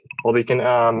Well, we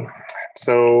can.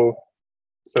 So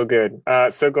so good.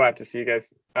 So glad to see you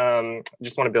guys.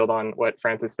 Just want to build on what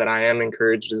Francis said. I am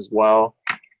encouraged as well.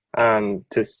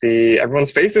 To see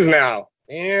everyone's faces now,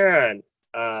 and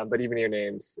but even your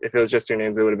names. If it was just your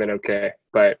names, it would have been okay.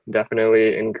 But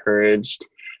definitely encouraged.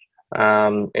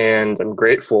 And I'm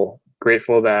grateful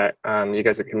that you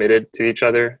guys are committed to each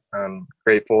other.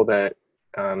 Grateful that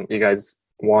you guys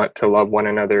want to love one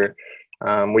another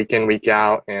week in, week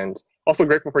out, and also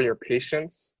grateful for your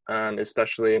patience,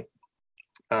 especially.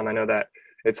 I know that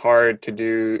it's hard to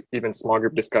do even small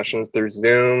group discussions through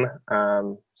Zoom.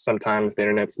 Sometimes the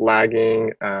internet's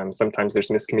lagging. Sometimes there's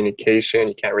miscommunication.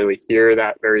 You can't really hear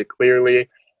that very clearly.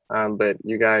 But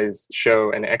you guys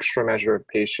show an extra measure of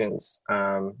patience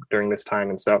during this time.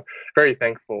 And so very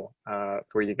thankful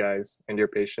for you guys and your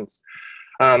patience.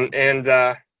 And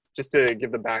just to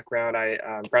give the background,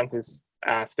 Francis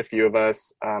asked a few of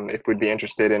us if we'd be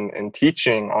interested in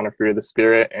teaching on a fruit of the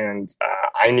Spirit. And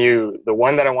I knew the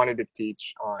one that I wanted to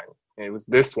teach on. It was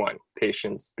this one,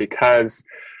 patience, because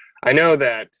I know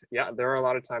that, yeah, there are a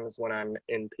lot of times when I'm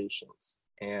impatient.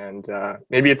 And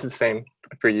maybe it's the same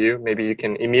for you. Maybe you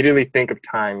can immediately think of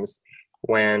times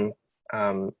when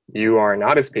you are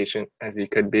not as patient as you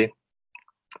could be.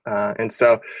 And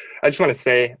so I just want to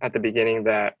say at the beginning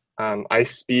that I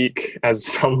speak as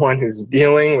someone who's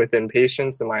dealing with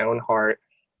impatience in my own heart,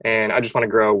 and I just want to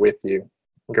grow with you,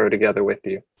 grow together with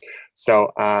you.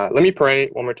 So let me pray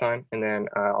one more time, and then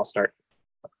I'll start.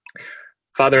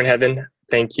 Father in heaven,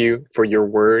 thank you for your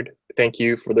word. Thank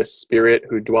you for the Spirit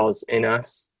who dwells in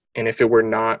us. And if it were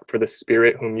not for the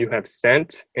Spirit whom you have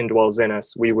sent and dwells in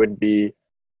us, we would be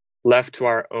left to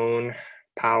our own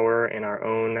power and our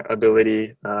own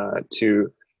ability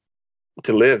to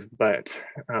live. But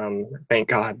thank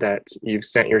God that you've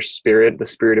sent your Spirit, the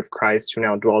Spirit of Christ, who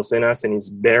now dwells in us, and he's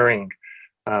bearing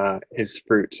his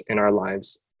fruit in our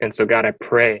lives. And so, God, I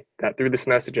pray that through this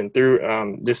message and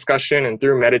through discussion and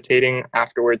through meditating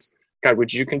afterwards, God,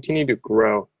 would you continue to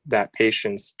grow that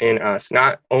patience in us,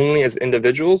 not only as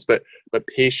individuals, but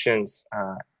patience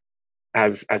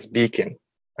as beacon,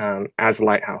 as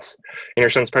lighthouse. In your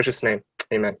Son's precious name,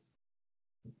 amen.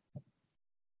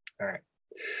 All right.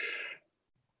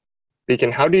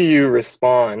 Beacon, how do you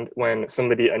respond when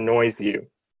somebody annoys you?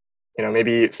 You know,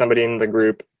 maybe somebody in the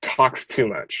group talks too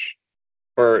much,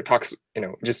 or talks,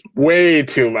 just way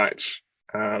too much.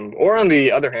 Or on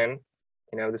the other hand,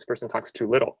 this person talks too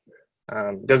little,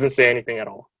 doesn't say anything at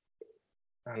all.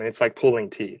 It's like pulling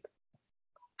teeth.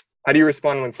 How do you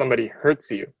respond when somebody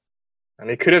hurts you? And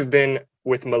it could have been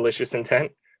with malicious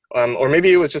intent, or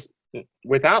maybe it was just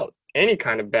without any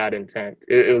kind of bad intent.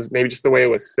 It was maybe just the way it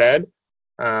was said,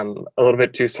 a little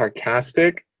bit too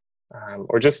sarcastic,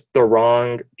 or just the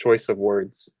wrong choice of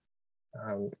words.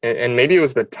 And maybe it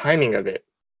was the timing of it.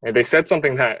 And they said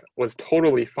something that was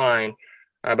totally fine,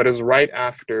 but it was right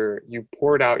after you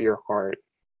poured out your heart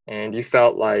and you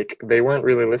felt like they weren't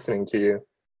really listening to you.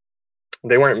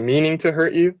 They weren't meaning to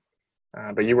hurt you,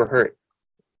 but you were hurt.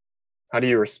 How do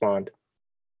you respond?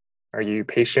 Are you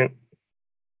patient?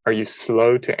 Are you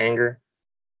slow to anger?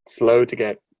 Slow to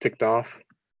get ticked off?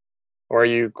 Or are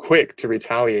you quick to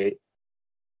retaliate?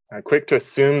 Quick to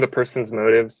assume the person's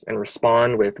motives and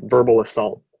respond with verbal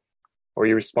assault? Or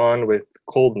you respond with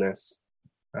coldness?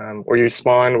 Or you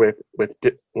respond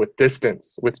with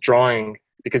distance, withdrawing,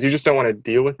 because you just don't want to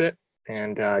deal with it,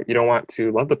 and you don't want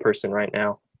to love the person right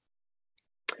now.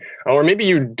 Or maybe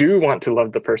you do want to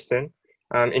love the person,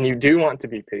 and you do want to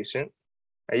be patient.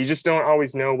 You just don't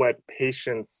always know what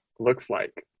patience looks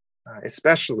like,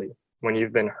 especially when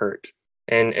you've been hurt,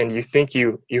 and you think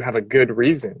you have a good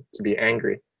reason to be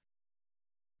angry.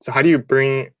 So how do you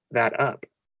bring that up?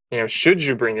 Should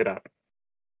you bring it up?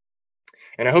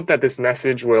 And I hope that this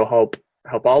message will help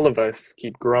all of us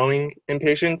keep growing in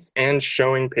patience and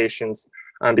showing patience,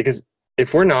 because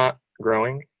if we're not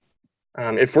growing,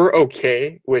 if we're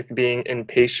okay with being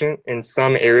impatient in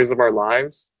some areas of our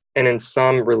lives and in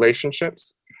some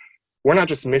relationships, we're not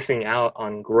just missing out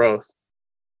on growth.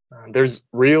 There's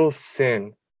real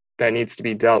sin that needs to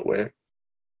be dealt with,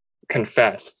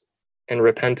 confessed, and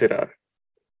repented of.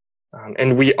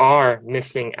 And we are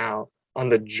missing out on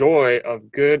the joy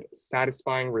of good,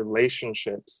 satisfying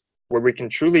relationships where we can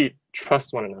truly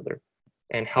trust one another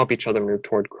and help each other move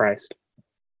toward Christ.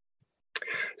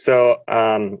 So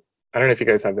I don't know if you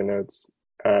guys have the notes.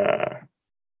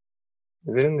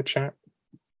 Is it in the chat?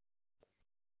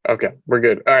 Okay, we're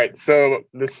good. All right, so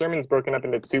this sermon's broken up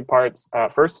into two parts.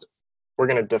 First, we're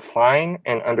going to define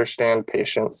and understand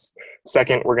patience.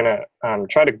 Second, we're going to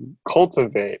try to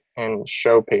cultivate and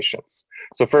show patience.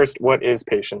 So first, what is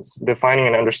patience? Defining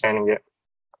and understanding it.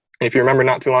 If you remember,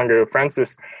 not too long ago,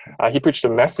 Francis, he preached a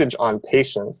message on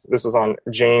patience. This was on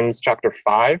James chapter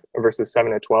 5, verses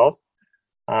 7 to 12.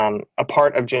 A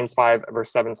part of James 5,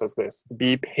 verse 7 says this: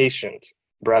 "Be patient,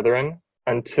 brethren,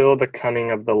 until the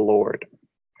coming of the Lord."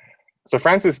 So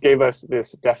Francis gave us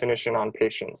this definition on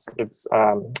patience. It's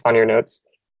on your notes: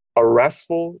 a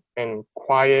restful and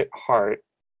quiet heart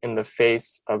in the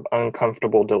face of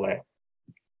uncomfortable delay.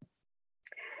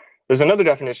 There's another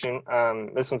definition.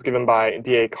 This one's given by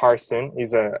D.A. Carson.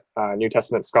 He's a New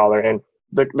Testament scholar. And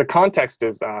the context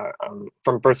is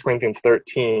from 1 Corinthians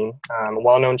 13, a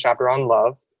well-known chapter on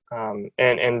love.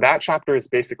 And that chapter is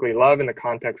basically love in the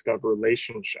context of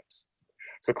relationships.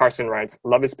 So Carson writes,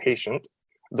 "Love is patient.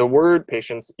 The word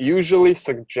patience usually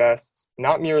suggests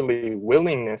not merely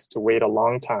willingness to wait a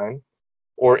long time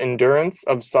or endurance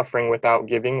of suffering without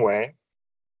giving way,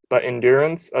 but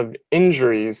endurance of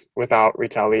injuries without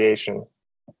retaliation."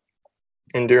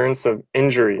 Endurance of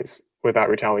injuries without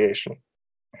retaliation.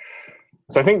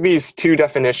 So I think these two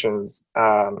definitions,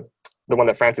 the one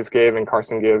that Francis gave and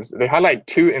Carson gives, they highlight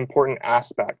two important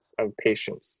aspects of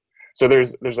patience. So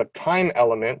there's a time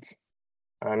element.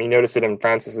 You notice it in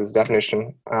Francis's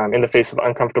definition, in the face of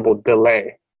uncomfortable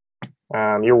delay.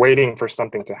 You're waiting for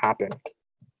something to happen.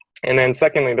 And then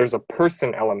secondly, there's a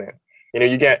person element.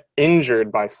 You get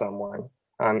injured by someone,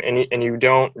 and you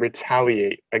don't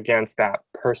retaliate against that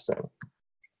person.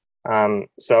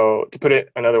 So to put it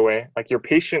another way, like you're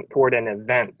patient toward an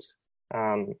event,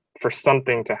 for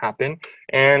something to happen.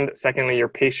 And secondly, you're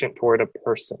patient toward a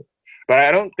person. But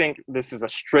I don't think this is a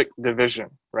strict division,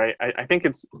 right? I think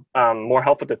it's more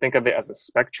helpful to think of it as a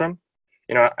spectrum.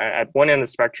 At one end of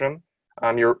the spectrum,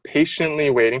 you're patiently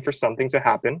waiting for something to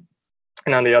happen.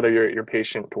 And on the other, you're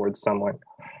patient towards someone.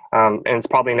 And it's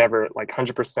probably never like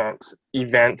 100%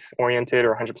 event oriented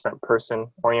or 100% person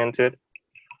oriented.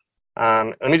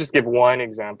 Let me just give one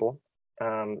example.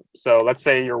 So let's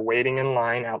say you're waiting in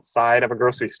line outside of a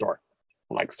grocery store,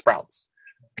 like Sprouts.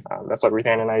 That's what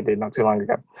Ruthann and I did not too long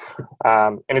ago.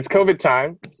 And it's COVID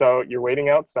time, so you're waiting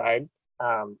outside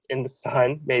in the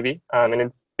sun, maybe,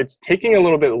 and it's taking a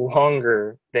little bit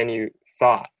longer than you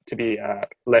thought to be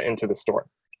let into the store.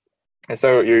 And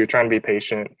so you're trying to be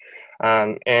patient,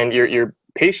 and you're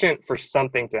patient for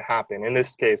something to happen. In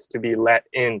this case, to be let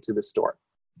into the store.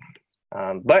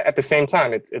 But at the same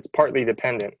time, it's partly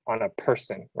dependent on a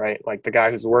person, right? Like the guy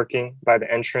who's working by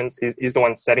the entrance, he's the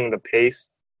one setting the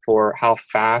pace for how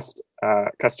fast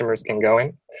customers can go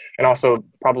in, and also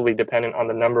probably dependent on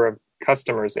the number of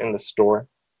customers in the store.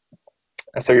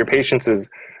 And so your patience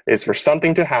is for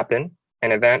something to happen,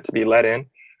 an event to be let in,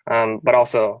 but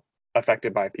also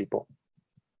affected by people.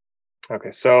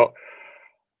 Okay, so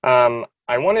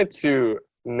I wanted to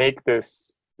make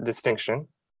this distinction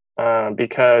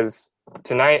because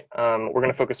tonight we're going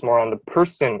to focus more on the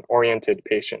person-oriented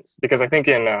patience, because I think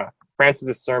in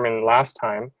Francis's sermon last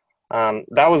time,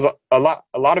 that was a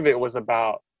lot of it was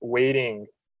about waiting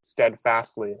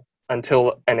steadfastly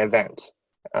until an event.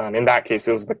 In that case,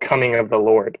 it was the coming of the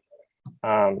Lord,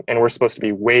 and we're supposed to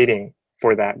be waiting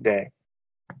for that day.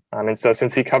 And so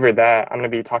since he covered that, I'm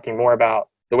going to be talking more about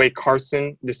the way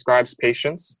Carson describes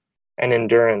patience and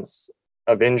endurance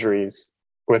of injuries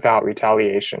without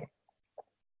retaliation.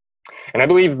 And I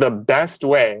believe the best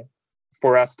way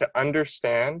for us to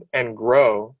understand and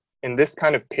grow in this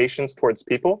kind of patience towards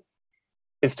people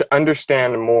is to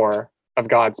understand more of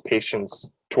God's patience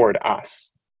toward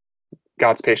us,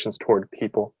 God's patience toward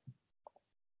people.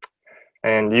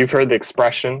 And you've heard the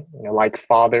expression, like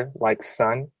father, like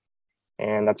son,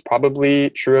 and that's probably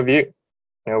true of you.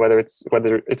 Whether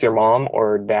it's your mom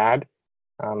or dad,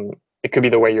 it could be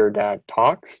the way your dad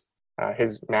talks,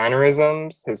 his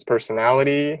mannerisms, his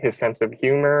personality, his sense of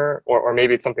humor, or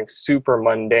maybe it's something super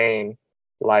mundane,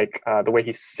 like the way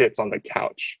he sits on the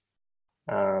couch.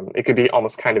 It could be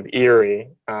almost kind of eerie.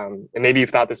 And maybe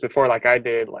you've thought this before, like I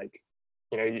did, like,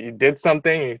 you did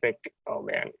something and you think, oh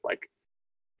man, like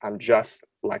I'm just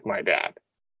like my dad.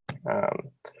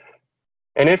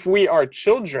 And if we are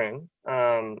children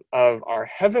of our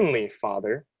Heavenly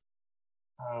Father,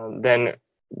 then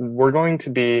we're going to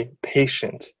be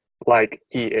patient like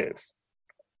He is.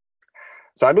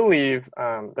 So I believe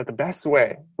that the best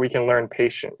way we can learn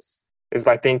patience is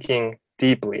by thinking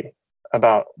deeply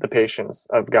about the patience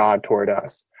of God toward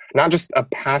us. Not just a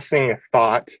passing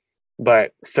thought,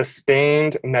 but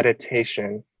sustained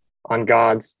meditation on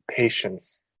God's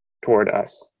patience toward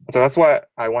us. So that's what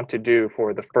I want to do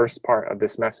for the first part of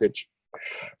this message.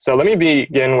 So let me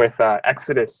begin with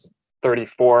Exodus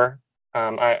 34.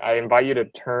 I invite you to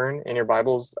turn in your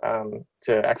Bibles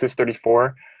to Exodus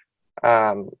 34.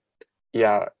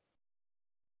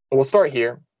 We'll start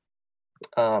here.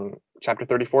 chapter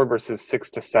 34, verses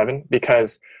 6-7,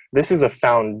 because this is a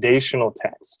foundational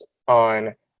text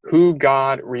on who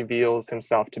God reveals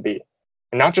himself to be.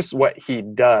 And not just what he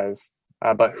does,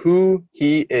 but who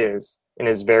he is in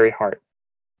his very heart.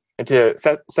 And to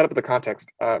set up the context,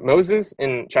 Moses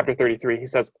in chapter 33, he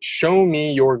says, "Show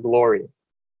me your glory."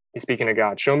 He's speaking to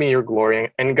God. "Show me your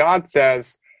glory." And God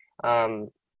says,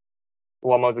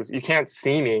 well, Moses, you can't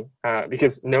see me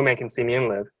because no man can see me and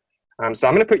live. So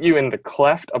I'm going to put you in the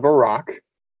cleft of a rock.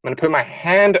 I'm going to put my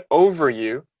hand over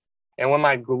you. And when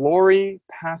my glory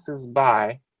passes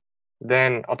by,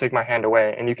 then I'll take my hand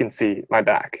away and you can see my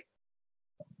back.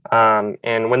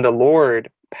 And when the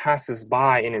Lord passes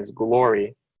by in his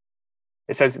glory,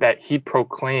 it says that he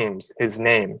proclaims his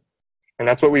name. And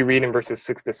that's what we read in verses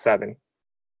 6-7.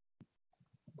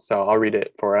 So I'll read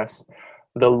it for us.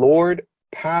 "The Lord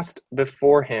passed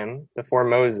before him, before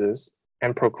Moses,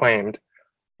 and proclaimed,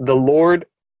 'The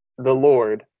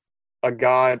Lord, a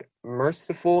God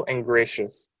merciful and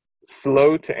gracious,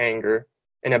 slow to anger,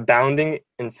 and abounding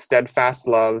in steadfast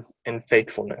love and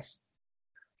faithfulness,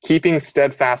 keeping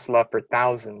steadfast love for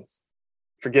thousands,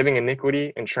 forgiving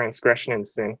iniquity and transgression and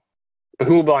sin, but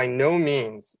who will by no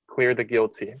means clear the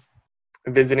guilty,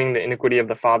 visiting the iniquity of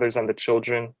the fathers on the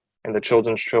children and the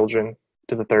children's children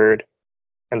to the third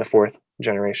and the fourth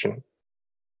generation.'"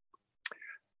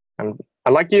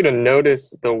 I'd like you to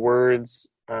notice the words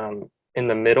in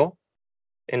the middle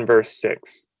in verse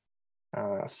 6,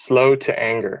 slow to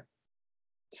anger,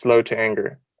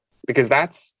 because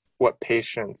that's what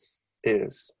patience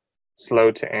is,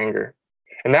 slow to anger.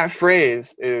 And that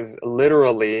phrase is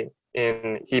literally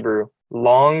in Hebrew,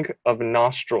 long of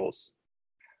nostrils.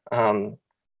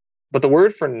 But the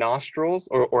word for nostrils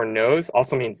or nose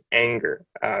also means anger,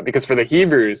 because for the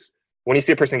Hebrews, when you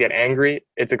see a person get angry,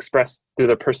 it's expressed through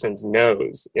the person's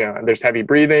nose. There's heavy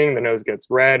breathing, the nose gets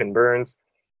red and burns.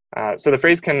 So the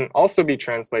phrase can also be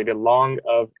translated long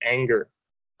of anger.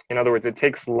 In other words, it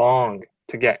takes long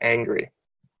to get angry.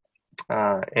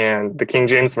 And the King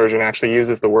James Version actually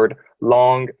uses the word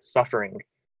long suffering.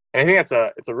 And I think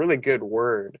it's a really good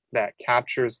word that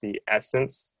captures the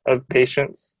essence of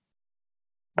patience.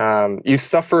 You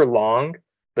suffer long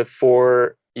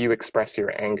before you express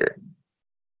your anger.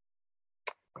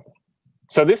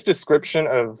 So this description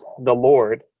of the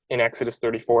Lord in Exodus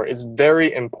 34 is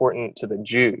very important to the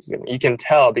Jews. And you can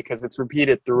tell because it's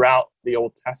repeated throughout the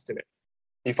Old Testament.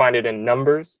 You find it in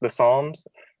Numbers, the Psalms,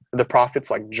 the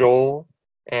prophets like Joel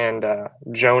and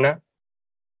Jonah.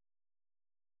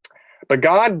 But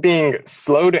God being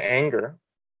slow to anger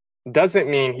doesn't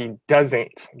mean he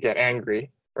doesn't get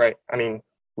angry, right? I mean,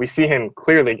 we see him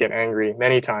clearly get angry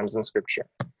many times in Scripture.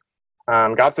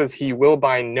 God says he will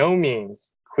by no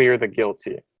means clear the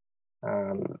guilty.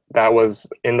 That was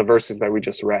in the verses that we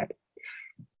just read.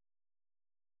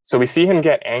 So we see him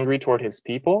get angry toward his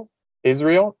people,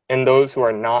 Israel, and those who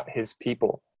are not his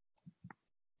people.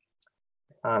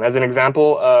 As an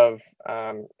example of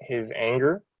his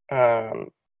anger,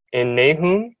 in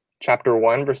Nahum chapter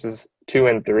 1, verses 2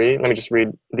 and 3, let me just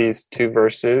read these two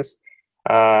verses.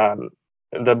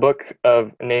 The book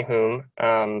of Nahum,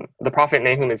 the prophet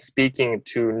Nahum is speaking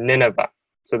to Nineveh.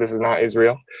 So this is not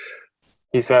Israel.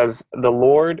 He says, "The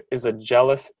Lord is a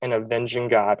jealous and avenging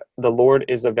God. The Lord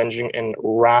is avenging and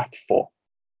wrathful."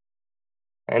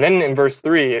 And then in verse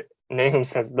 3, Nahum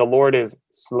says, "The Lord is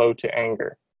slow to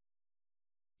anger."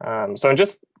 So in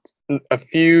just a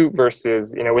few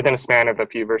verses, within a span of a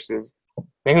few verses,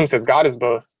 Nahum says God is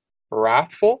both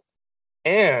wrathful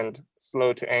and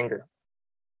slow to anger.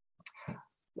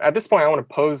 At this point, I want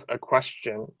to pose a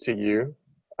question to you.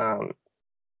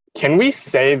 Can we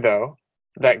say, though,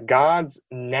 that God's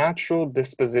natural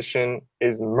disposition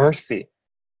is mercy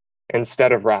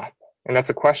instead of wrath? And that's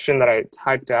a question that I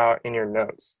typed out in your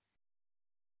notes.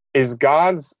 Is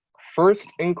God's first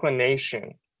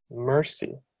inclination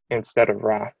mercy instead of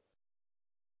wrath?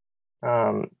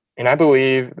 And I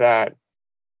believe that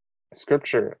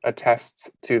Scripture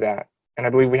attests to that. And I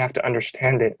believe we have to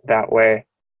understand it that way.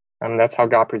 That's how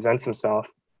God presents himself.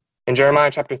 In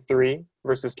Jeremiah chapter 3,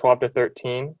 verses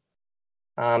 12-13,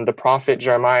 the prophet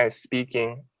Jeremiah is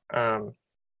speaking, God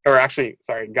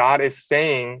is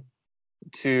saying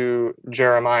to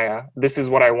Jeremiah, "This is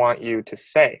what I want you to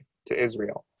say to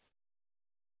Israel."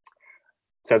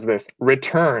 It says this,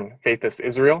 "Return, faithless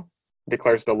Israel,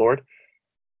 declares the Lord.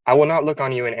 I will not look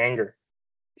on you in anger,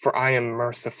 for I am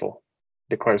merciful,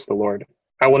 declares the Lord.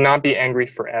 I will not be angry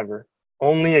forever.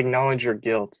 Only acknowledge your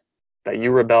guilt, that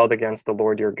you rebelled against the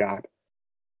Lord your God."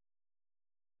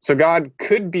 So God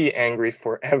could be angry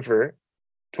forever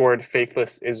toward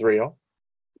faithless Israel,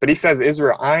 but he says,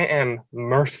 "Israel, I am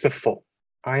merciful."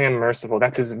 I am merciful.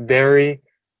 That's his very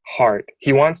heart.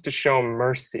 He wants to show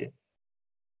mercy.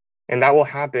 And that will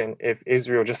happen if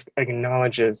Israel just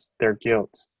acknowledges their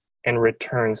guilt and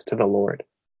returns to the Lord.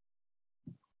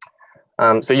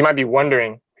 So you might be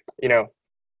wondering,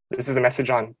 this is a message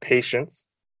on patience.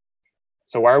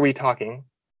 So why are we talking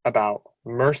about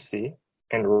mercy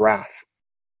and wrath?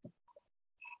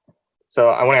 So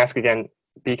I want to ask again,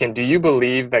 Beacon, do you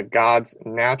believe that God's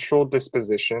natural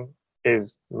disposition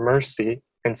is mercy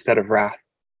instead of wrath?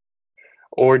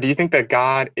 Or do you think that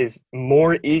God is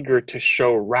more eager to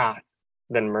show wrath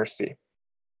than mercy?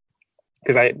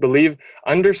 Because I believe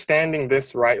understanding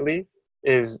this rightly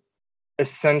is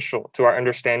essential to our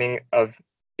understanding of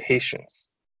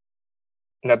patience.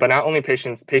 But not only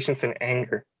patience, patience and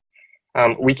anger.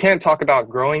 We can't talk about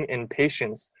growing in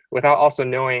patience without also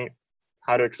knowing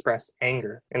how to express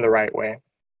anger in the right way.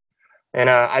 And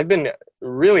I've been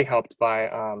really helped by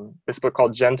this book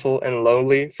called Gentle and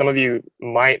Lowly. Some of you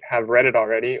might have read it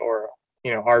already or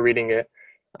are reading it.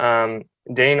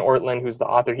 Dane Ortlund, who's the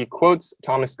author, he quotes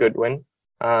Thomas Goodwin,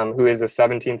 who is a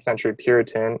 17th century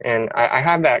Puritan. And I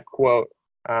have that quote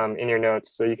in your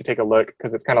notes, so you can take a look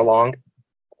because it's kind of long.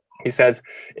 He says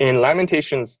in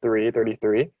Lamentations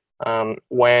 3:33,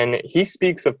 when he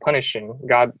speaks of punishing,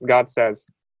 God says,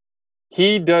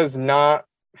 he does not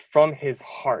from his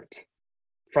heart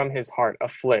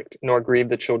afflict nor grieve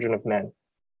the children of men.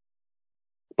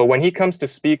 But when he comes to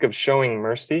speak of showing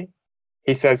mercy,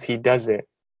 he says he does it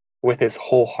with his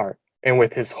whole heart and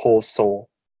with his whole soul,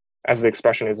 as the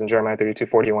expression is in Jeremiah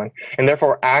 32:41. And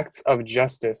therefore acts of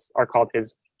justice are called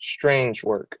his strange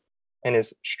work and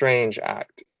his strange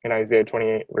act in Isaiah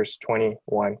 28 verse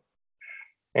 21.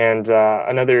 And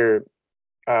another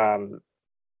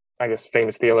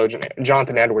famous theologian,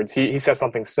 Jonathan Edwards, he says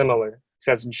something similar. He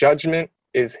says judgment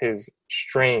is his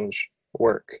strange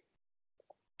work.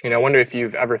 I wonder if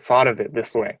you've ever thought of it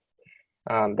this way,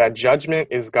 that judgment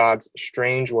is God's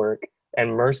strange work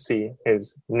and mercy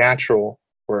is natural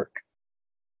work.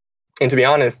 And to be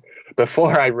honest,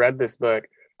 before I read this book,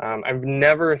 I've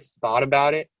never thought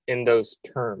about it in those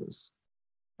terms.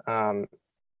 I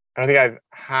don't think I've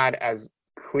had as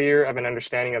clear of an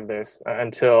understanding of this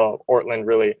until Ortlund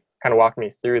really kind of walked me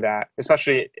through that,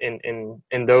 especially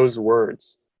in those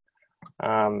words.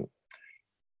 And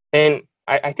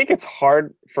I think it's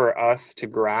hard for us to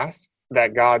grasp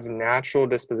that God's natural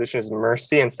disposition is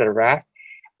mercy instead of wrath.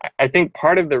 I think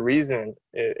part of the reason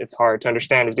it's hard to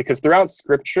understand is because throughout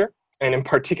Scripture, and in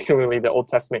particularly the Old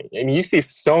Testament, you see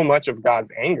so much of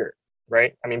God's anger,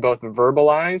 right? Both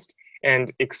verbalized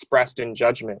and expressed in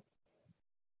judgment.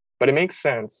 But it makes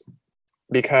sense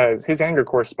because his anger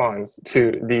corresponds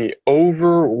to the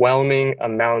overwhelming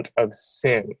amount of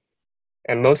sin,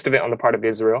 and most of it on the part of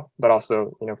Israel, but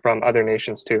also from other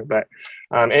nations too. But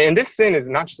and this sin is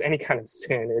not just any kind of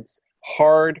sin; it's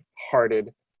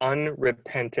hard-hearted,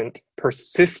 unrepentant,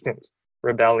 persistent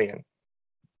rebellion.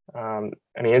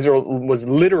 Israel was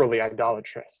literally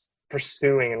idolatrous,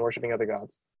 pursuing and worshiping other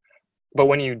gods. But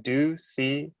when you do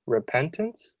see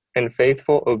repentance and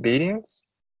faithful obedience,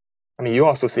 you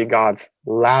also see God's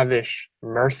lavish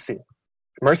mercy.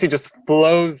 Mercy just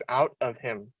flows out of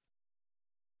him.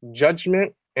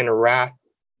 Judgment and wrath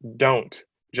don't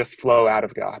just flow out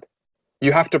of God.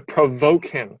 You have to provoke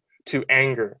him to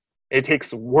anger. It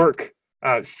takes work,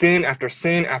 sin after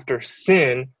sin after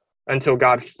sin, until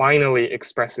God finally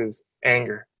expresses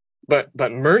anger. But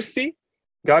mercy,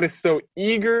 God is so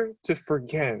eager to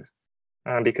forgive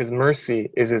because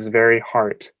mercy is his very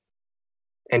heart.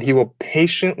 And he will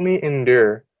patiently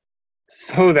endure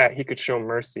so that he could show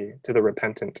mercy to the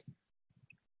repentant.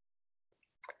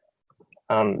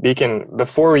 Beacon,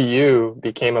 before you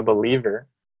became a believer,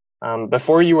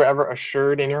 before you were ever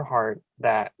assured in your heart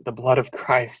that the blood of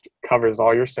Christ covers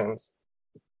all your sins,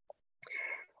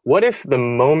 what if the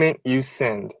moment you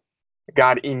sinned,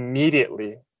 God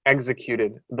immediately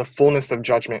executed the fullness of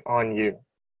judgment on you?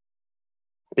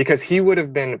 Because he would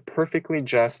have been perfectly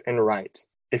just and right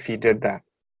if he did that.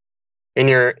 In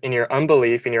your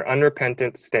unbelief, in your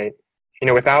unrepentant state,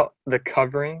 without the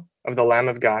covering of the Lamb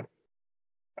of God,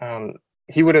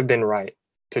 he would have been right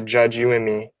to judge you and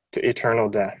me to eternal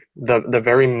death. The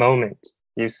very moment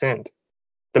you sinned,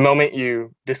 the moment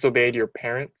you disobeyed your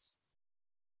parents,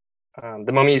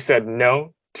 the moment you said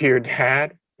no to your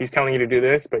dad, he's telling you to do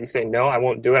this, but you say, no, I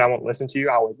won't do it. I won't listen to you.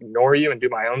 I'll ignore you and do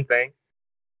my own thing.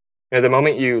 The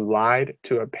moment you lied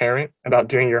to a parent about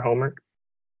doing your homework,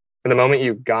 and the moment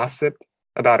you gossiped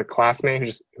about a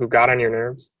classmate who got on your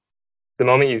nerves, the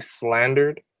moment you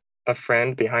slandered a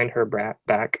friend behind her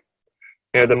back,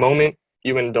 the moment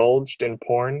you indulged in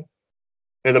porn,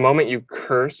 the moment you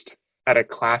cursed at a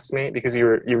classmate because you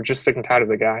were just sick and tired of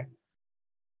the guy.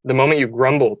 The moment you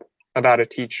grumbled about a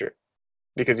teacher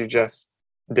because you just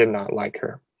did not like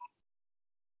her.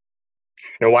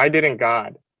 Now, why didn't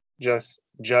God just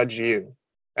judge you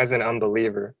as an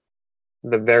unbeliever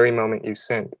the very moment you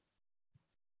sinned?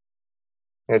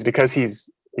 And it's because he's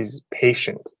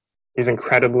patient. He's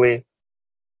incredibly,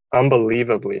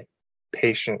 unbelievably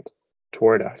patient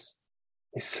toward us.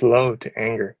 He's slow to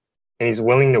anger, and he's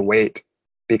willing to wait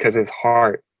because his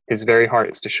very heart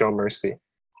is to show mercy.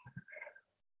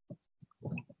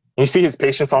 You see his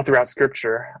patience all throughout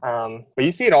Scripture, but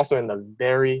you see it also in the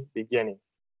very beginning.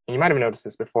 And you might have noticed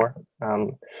this before.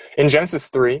 In Genesis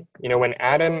 3, when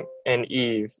Adam and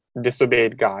Eve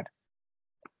disobeyed God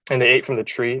and they ate from the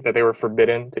tree that they were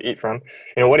forbidden to eat from,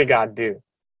 what did God do?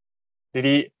 Did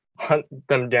he hunt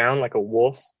them down like a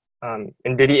wolf? And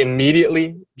did he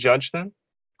immediately judge them?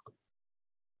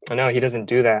 No, he doesn't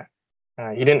do that.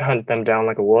 He didn't hunt them down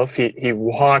like a wolf. He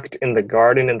walked in the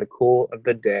garden in the cool of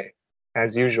the day,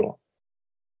 as usual.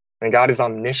 And God is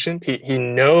omniscient. He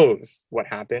knows what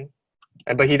happened,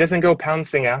 but he doesn't go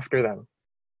pouncing after them.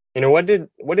 What did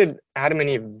Adam and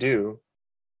Eve do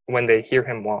when they hear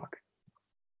him walk?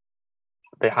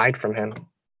 They hide from him.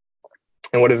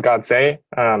 And what does God say?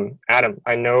 Adam,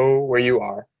 I know where you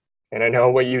are, and I know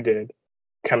what you did.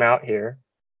 Come out here,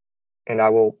 and I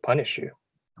will punish you.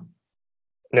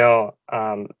 No,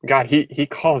 God, he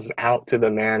calls out to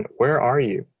the man, where are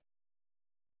you?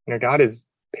 God is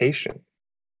patient.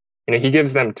 He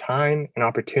gives them time and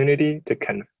opportunity to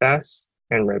confess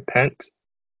and repent.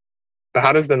 But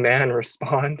how does the man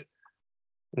respond?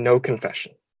 No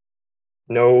confession,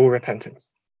 no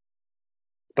repentance,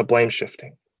 but blame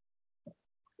shifting.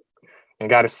 And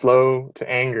God is slow to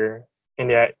anger, and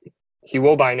yet he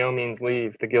will by no means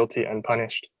leave the guilty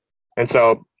unpunished. And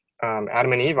so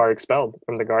Adam and Eve are expelled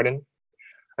from the garden.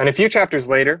 And a few chapters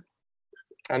later,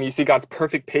 you see God's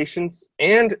perfect patience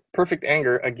and perfect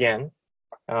anger again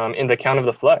in the account of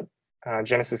the flood,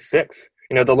 Genesis 6.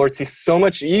 The Lord sees so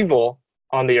much evil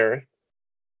on the earth.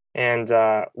 And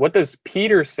what does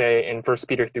Peter say in 1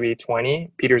 Peter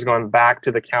 3:20? Peter's going back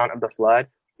to the account of the flood.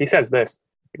 He says this,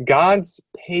 God's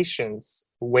patience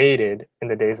waited in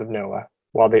the days of Noah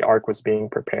while the ark was being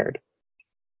prepared.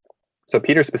 So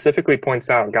Peter specifically points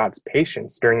out God's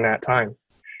patience during that time.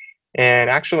 And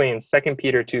actually in 2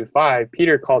 Peter 2:5,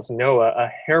 Peter calls Noah a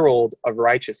herald of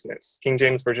righteousness. King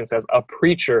James Version says a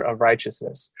preacher of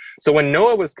righteousness. So when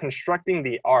Noah was constructing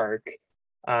the ark,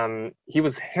 he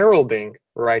was heralding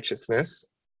righteousness,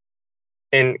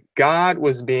 and God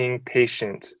was being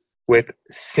patient with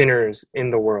sinners in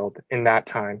the world in that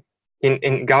time.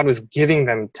 And God was giving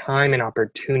them time and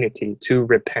opportunity to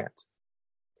repent.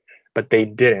 But they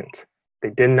didn't.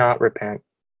 They did not repent.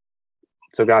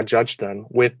 So God judged them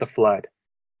with the flood.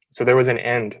 So there was an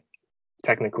end,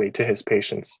 technically, to his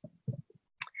patience.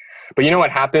 But you know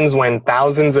what happens when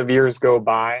thousands of years go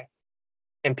by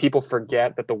and people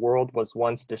forget that the world was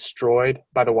once destroyed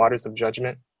by the waters of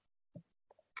judgment?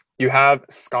 You have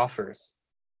scoffers.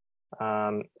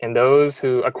 And those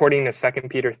who, according to 2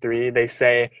 Peter 3, they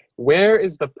say, where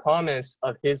is the promise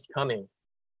of his coming?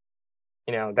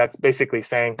 That's basically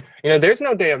saying, there's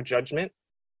no day of judgment.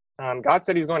 God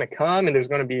said he's going to come and there's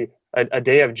going to be a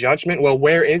day of judgment. Well,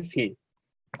 where is he?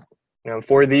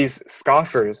 For these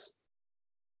scoffers,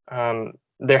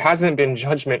 there hasn't been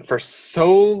judgment for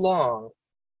so long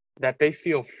that they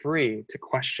feel free to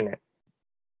question it.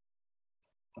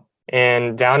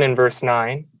 And down in verse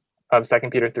 9 of 2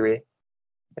 Peter 3,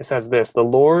 it says this, the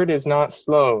Lord is not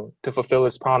slow to fulfill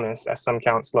his promise, as some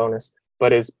count slowness,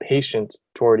 but is patient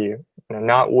toward you,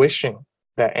 not wishing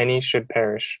that any should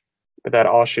perish, but that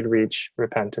all should reach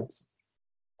repentance.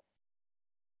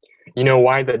 You know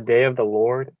why the day of the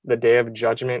Lord, the day of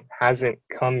judgment, hasn't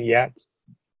come yet?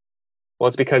 Well,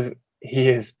 it's because he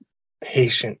is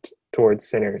patient towards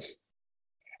sinners.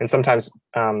 And sometimes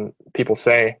people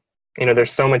say,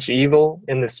 there's so much evil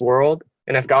in this world,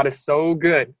 and if God is so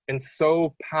good and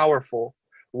so powerful,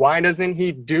 why doesn't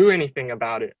he do anything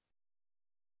about it?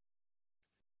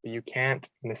 You can't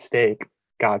mistake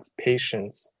God's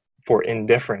patience for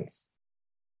indifference.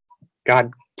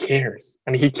 God cares.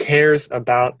 He cares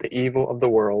about the evil of the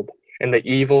world and the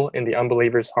evil in the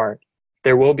unbeliever's heart.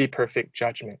 There will be perfect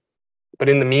judgment. But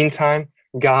in the meantime,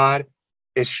 God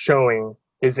is showing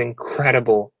his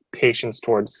incredible patience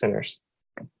towards sinners.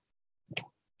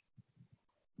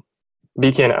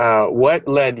 Beacon, what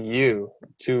led you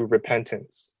to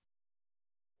repentance?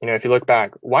 If you look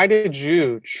back, why did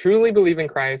you truly believe in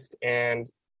Christ and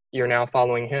you're now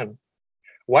following him?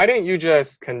 Why didn't you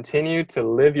just continue to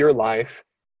live your life,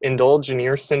 indulge in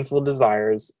your sinful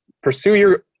desires, pursue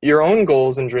your your own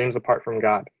goals and dreams apart from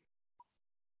God?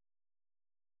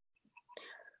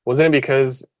 Wasn't it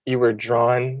because you were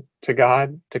drawn to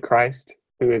God, to Christ,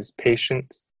 who is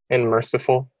patient and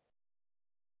merciful?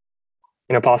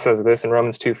 Paul says this in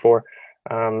Romans 2:4,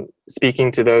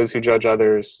 speaking to those who judge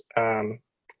others,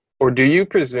 or do you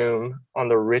presume on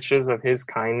the riches of his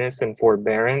kindness and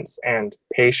forbearance and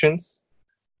patience,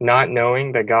 not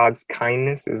knowing that God's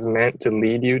kindness is meant to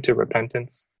lead you to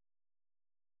repentance?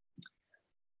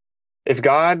 If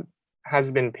God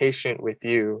has been patient with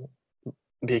you,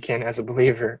 Beacon, as a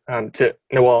believer,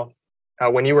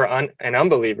 when you were an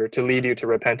unbeliever, to lead you to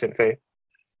repentant faith,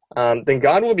 then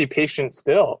God will be patient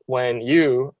still when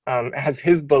you, as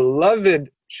his beloved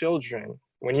children,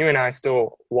 when you and I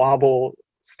still wobble,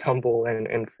 stumble,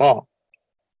 and fall.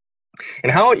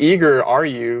 And how eager are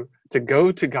you to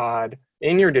go to God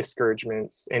in your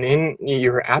discouragements and in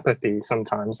your apathy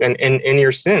sometimes and in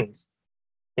your sins?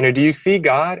 Do you see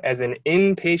God as an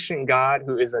impatient God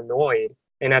who is annoyed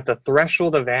and at the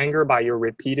threshold of anger by your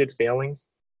repeated failings?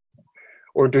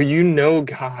 Or do you know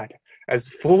God as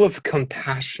full of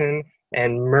compassion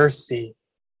and mercy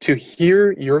to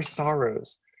hear your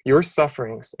sorrows, your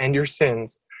sufferings, and your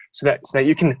sins so that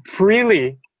you can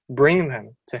freely bring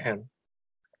them to him?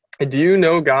 Do you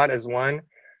know God as one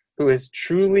who is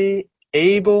truly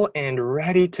able and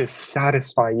ready to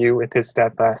satisfy you with his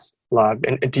steadfast love?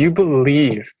 And do you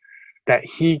believe that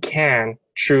he can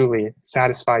truly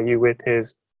satisfy you with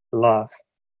his love?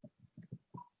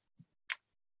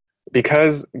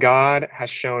 Because God has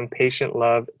shown patient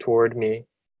love toward me,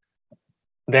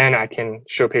 then I can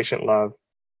show patient love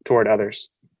toward others.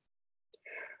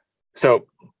 So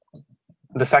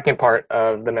the second part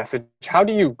of the message, how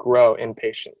do you grow in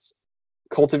patience?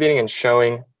 Cultivating and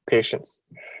showing patience.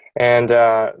 And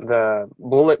the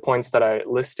bullet points that I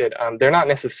listed, they're not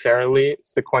necessarily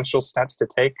sequential steps to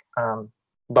take,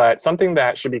 but something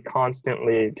that should be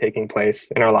constantly taking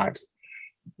place in our lives.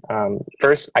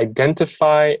 First,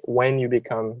 identify when you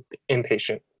become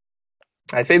impatient.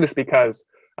 I say this because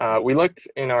we looked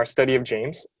in our study of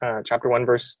James, chapter 1,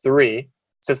 verse 3, it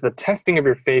says, the testing of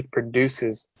your faith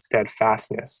produces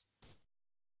steadfastness.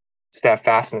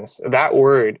 Steadfastness. That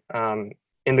word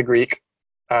in the Greek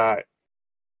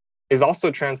is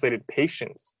also translated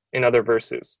patience in other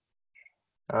verses.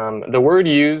 The word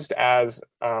used as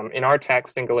in our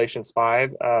text in Galatians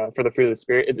 5 for the fruit of the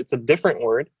Spirit, it's a different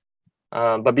word.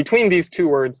 But between these two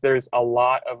words, there's a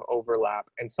lot of overlap,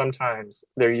 and sometimes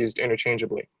they're used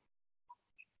interchangeably.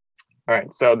 All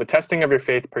right, so the testing of your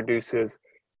faith produces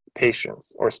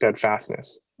patience or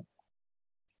steadfastness.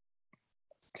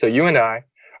 So you and I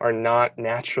are not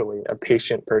naturally a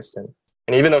patient person.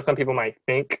 And even though some people might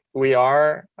think we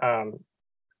are,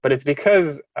 but it's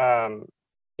because,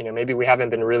 maybe we haven't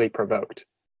been really provoked.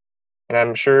 And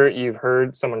I'm sure you've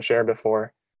heard someone share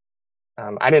before,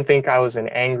 I didn't think I was an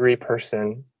angry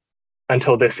person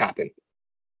until this happened.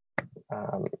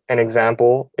 An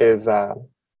example is a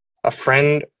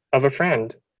friend of a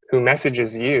friend who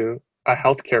messages you, a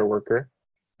healthcare worker,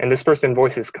 and this person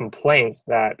voices complaints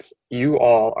that you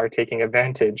all are taking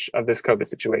advantage of this COVID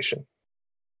situation.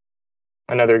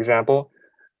 Another example,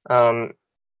 an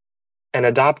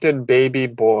adopted baby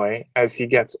boy, as he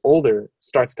gets older,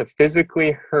 starts to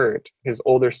physically hurt his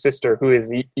older sister, who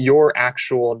is your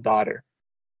actual daughter.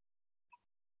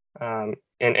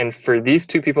 And for these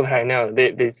two people that I know,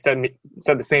 they said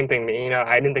the same thing to me.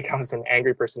 I didn't think I was an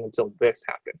angry person until this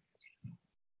happened.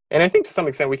 And I think to some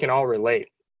extent we can all relate.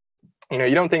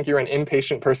 You don't think you're an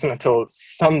impatient person until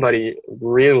somebody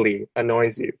really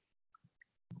annoys you.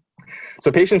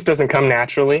 So patience doesn't come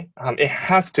naturally. It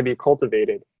has to be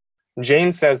cultivated.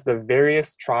 James says the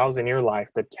various trials in your life,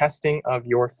 the testing of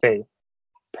your faith,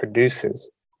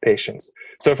 produces patience.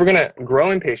 So if we're going to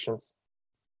grow in patience,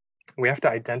 we have to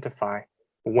identify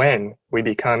when we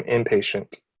become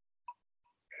impatient.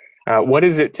 What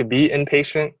is it to be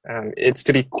impatient? It's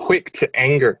to be quick to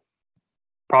anger.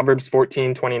 Proverbs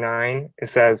 14:29, it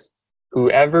says,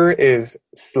 whoever is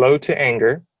slow to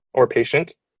anger or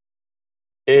patient,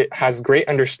 it has great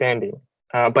understanding.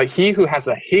 But he who has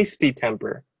a hasty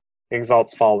temper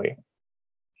exalts folly.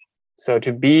 So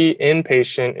to be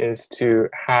impatient is to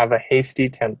have a hasty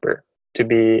temper, to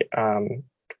be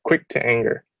quick to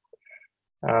anger.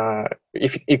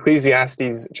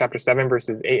 Ecclesiastes chapter 7,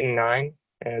 verses 8 and 9,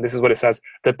 and this is what it says.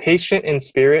 The patient in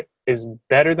spirit is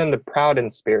better than the proud in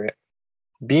spirit.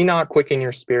 Be not quick in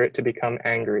your spirit to become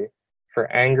angry,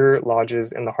 for anger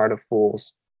lodges in the heart of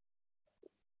fools.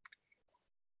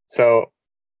 So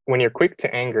when you're quick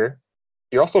to anger,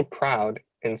 you're also proud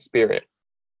in spirit.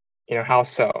 How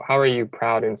so? How are you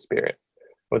proud in spirit?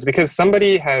 Well, it's because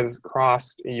somebody has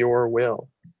crossed your will.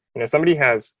 Somebody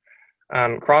has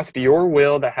crossed your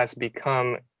will that has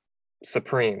become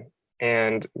supreme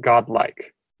and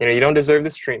godlike. You don't deserve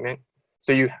this treatment,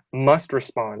 so you must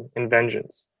respond in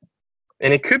vengeance.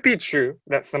 And it could be true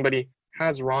that somebody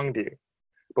has wronged you.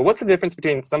 But what's the difference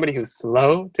between somebody who's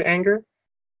slow to anger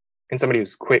and somebody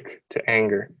who's quick to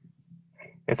anger?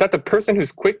 It's that the person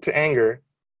who's quick to anger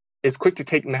is quick to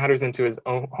take matters into his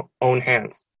own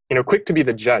hands, quick to be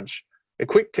the judge,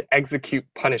 quick to execute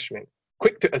punishment,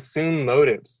 quick to assume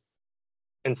motives,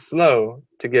 and slow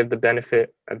to give the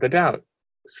benefit of the doubt,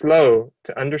 slow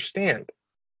to understand.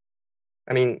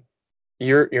 I mean,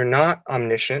 you're not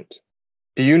omniscient.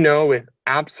 Do you know with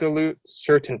absolute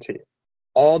certainty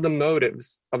all the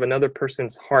motives of another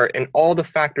person's heart and all the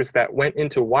factors that went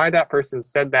into why that person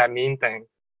said that mean thing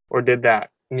or did that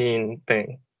mean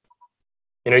thing?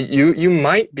 You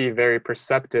might be very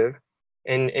perceptive,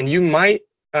 and you might,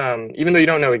 even though you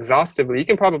don't know exhaustively, you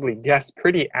can probably guess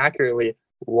pretty accurately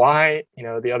why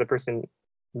the other person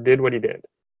did what he did.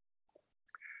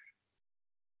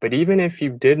 But even if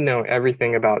you did know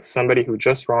everything about somebody who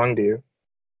just wronged you,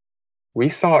 we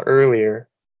saw earlier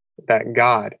that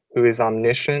God, who is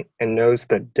omniscient and knows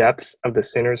the depths of the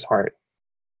sinner's heart,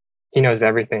 he knows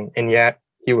everything, and yet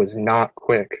he was not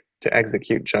quick to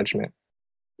execute judgment.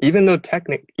 Even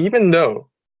though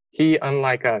he,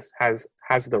 unlike us, has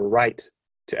the right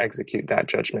to execute that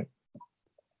judgment.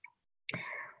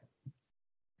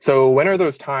 So when are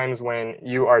those times when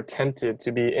you are tempted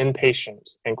to be impatient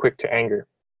and quick to anger?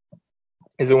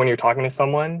 Is it when you're talking to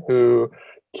someone who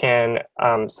can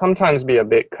sometimes be a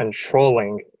bit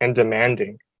controlling and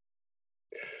demanding?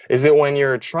 Is it when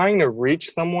you're trying to reach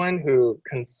someone who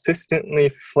consistently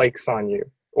flakes on you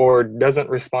or doesn't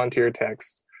respond to your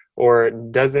texts or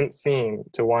doesn't seem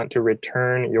to want to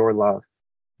return your love?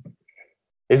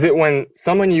 Is it when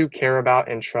someone you care about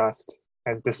and trust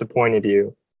has disappointed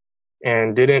you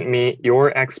and didn't meet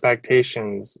your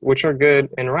expectations, which are good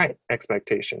and right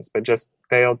expectations, but just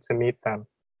failed to meet them?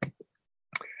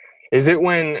 Is it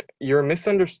when you're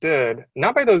misunderstood,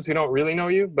 not by those who don't really know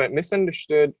you, but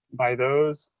misunderstood by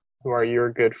those who are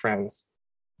your good friends?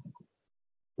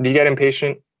 Do you get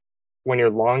impatient when you're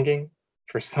longing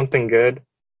for something good,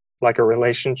 like a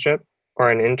relationship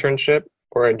or an internship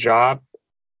or a job,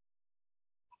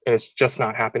 and it's just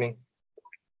not happening?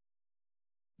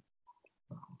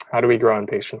 How do we grow in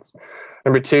patience?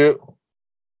 Number two,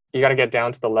 you got to get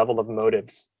down to the level of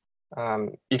motives.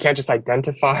 You can't just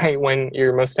identify when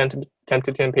you're most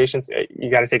tempted to impatience.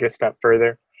 You got to take it a step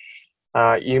further.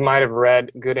 You might have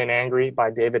read Good and Angry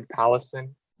by David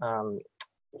Powlison.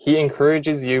 He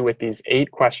encourages you with these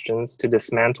 8 questions to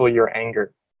dismantle your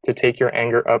anger, to take your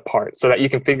anger apart so that you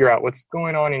can figure out what's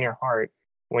going on in your heart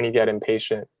when you get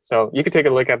impatient. So you could take a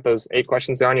look at those 8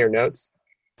 questions. They're on your notes.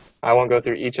 I won't go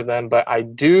through each of them, but I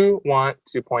do want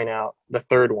to point out the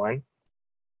third one.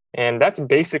 And that's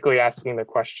basically asking the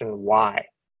question, why?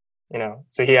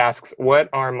 So he asks, what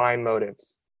are my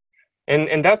motives?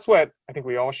 And that's what I think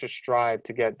we all should strive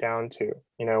to get down to.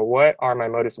 What are my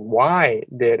motives? Why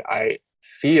did I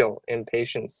feel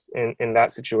impatience in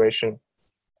that situation?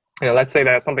 Let's say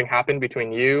that something happened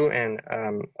between you and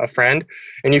a friend,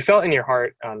 and you felt in your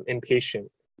heart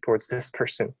impatient towards this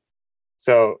person.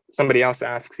 So somebody else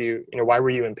asks you, why were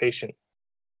you impatient?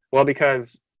 Well,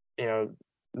 because,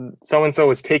 so-and-so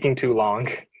was taking too long,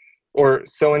 or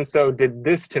so-and-so did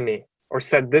this to me, or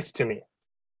said this to me.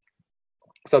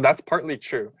 So that's partly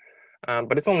true,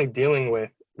 but it's only dealing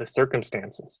with the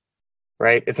circumstances,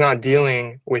 right? It's not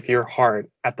dealing with your heart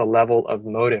at the level of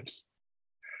motives.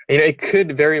 It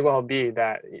could very well be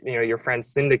that, your friend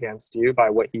sinned against you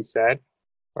by what he said,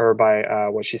 or by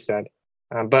what she said.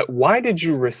 But why did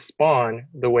you respond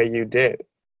the way you did?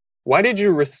 Why did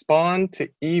you respond to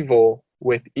evil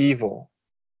with evil,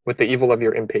 with the evil of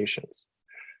your impatience?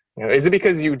 Is it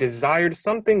because you desired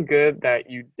something good that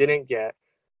you didn't get,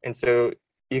 and so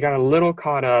you got a little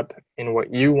caught up in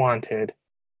what you wanted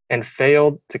and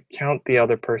failed to count the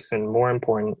other person more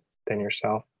important than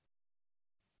yourself?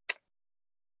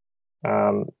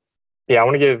 I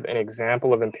want to give an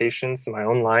example of impatience in my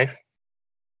own life.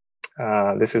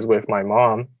 This is with my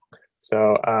mom.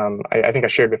 So I think I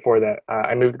shared before that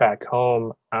I moved back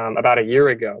home about a year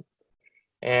ago.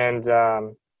 And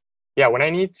when I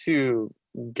need to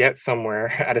get somewhere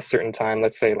at a certain time,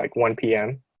 let's say like 1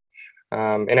 p.m.,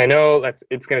 and I know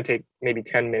it's going to take maybe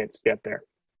 10 minutes to get there.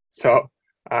 So,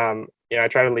 I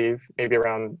try to leave maybe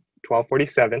around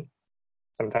 12:47.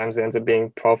 Sometimes it ends up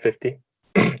being 12:50.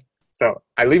 So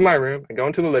I leave my room, I go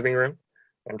into the living room,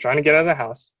 I'm trying to get out of the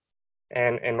house.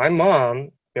 And my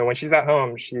mom, when she's at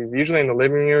home, she's usually in the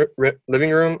living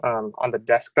room on the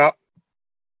desktop.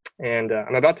 and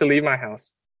I'm about to leave my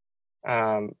house,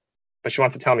 but she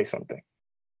wants to tell me something.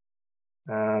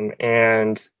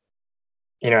 And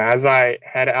as I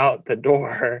head out the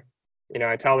door,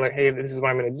 I tell her, hey, this is what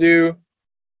I'm going to do.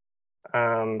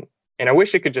 And I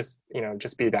wish it could just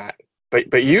be that.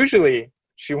 But usually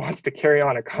she wants to carry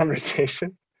on a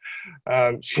conversation.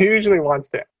 She usually wants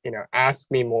to, ask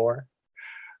me more.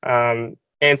 And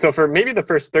so for maybe the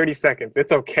first 30 seconds,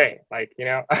 it's okay. Like,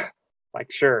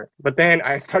 like, sure. But then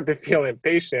I start to feel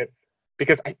impatient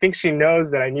because I think she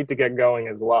knows that I need to get going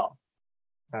as well.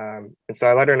 And so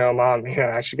I let her know, Mom,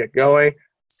 I should get going.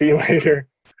 See you later.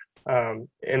 And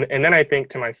then I think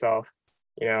to myself,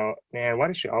 man, why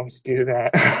does she always do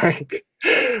that?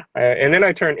 And then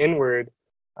I turn inward.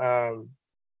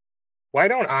 Why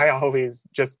don't I always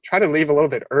just try to leave a little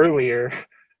bit earlier,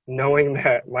 knowing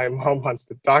that my mom wants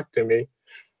to talk to me?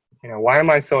 Why am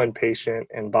I so impatient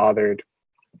and bothered?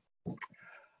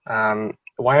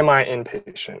 Why am I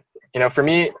impatient? For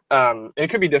me, it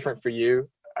could be different for you,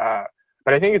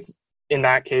 but I think it's in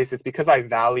that case, it's because I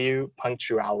value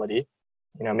punctuality,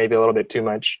 maybe a little bit too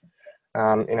much.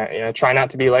 And I try not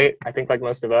to be late, I think, like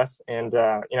most of us. And,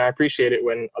 I appreciate it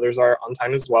when others are on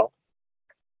time as well.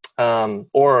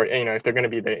 Or, if they're going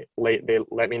to be late, they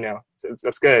let me know. So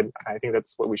that's good. I think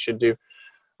that's what we should do.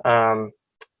 But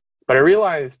I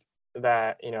realized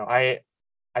that,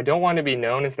 I don't want to be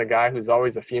known as the guy who's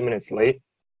always a few minutes late.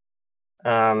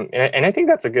 And I think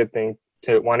that's a good thing,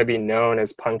 to want to be known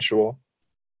as punctual.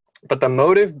 But the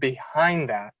motive behind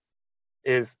that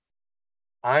is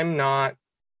I'm not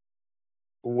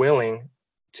willing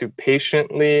to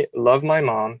patiently love my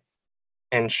mom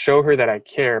and show her that I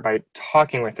care by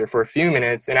talking with her for a few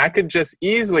minutes. And I could just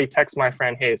easily text my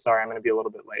friend, hey, sorry, I'm going to be a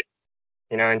little bit late,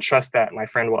 and trust that my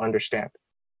friend will understand.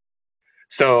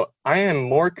 So I am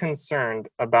more concerned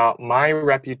about my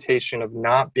reputation of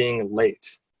not being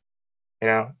late,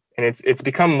 and it's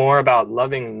become more about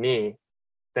loving me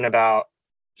than about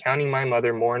counting my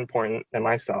mother more important than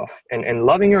myself, and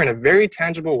loving her in a very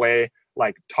tangible way,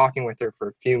 like talking with her for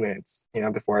a few minutes,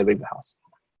 before I leave the house.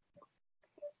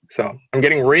 So I'm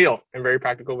getting real and very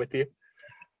practical with you.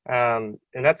 And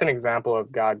that's an example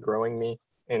of God growing me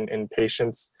in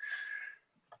patience.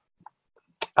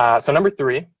 So number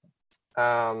 3,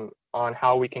 on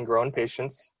how we can grow in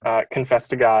patience, confess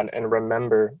to God and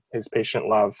remember his patient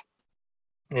love.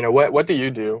 What do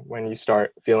you do when you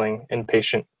start feeling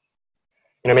impatient?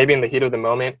 Maybe in the heat of the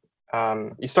moment,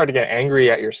 you start to get angry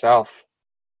at yourself.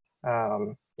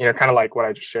 Kind of like what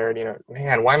I just shared,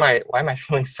 man, why am I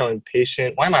feeling so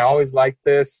impatient? Why am I always like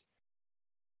this?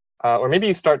 Or maybe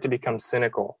you start to become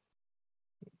cynical.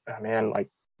 Man, like,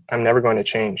 I'm never going to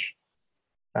change.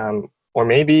 Or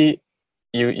maybe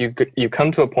you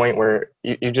come to a point where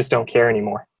you just don't care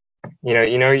anymore.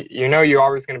 You're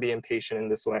always going to be impatient in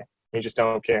this way. You just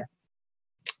don't care.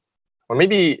 Or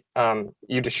maybe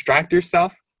you distract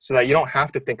yourself so that you don't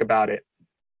have to think about it,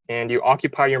 and you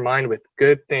occupy your mind with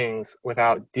good things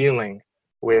without dealing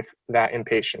with that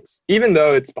impatience, even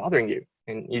though it's bothering you,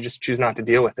 and you just choose not to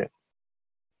deal with it.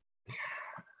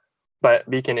 But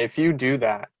Beacon, if you do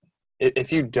that,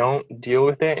 if you don't deal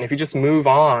with it, and if you just move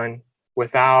on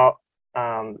without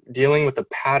dealing with the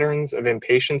patterns of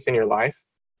impatience in your life,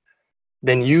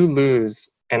 then you lose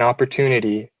an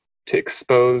opportunity to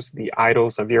expose the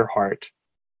idols of your heart.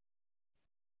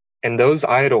 And those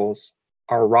idols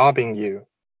are robbing you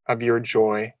of your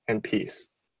joy and peace.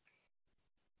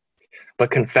 But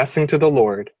confessing to the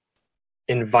Lord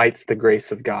invites the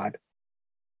grace of God.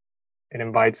 It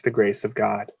invites the grace of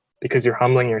God because you're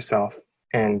humbling yourself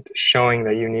and showing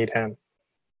that you need him.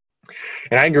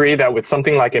 And I agree that with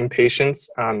something like impatience,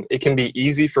 it can be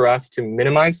easy for us to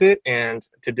minimize it and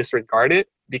to disregard it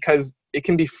because it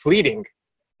can be fleeting,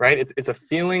 right? It's a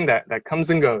feeling that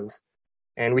comes and goes,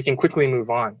 and we can quickly move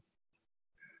on.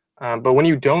 But when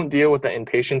you don't deal with the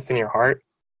impatience in your heart,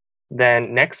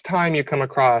 then next time you come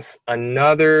across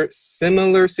another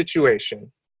similar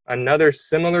situation, another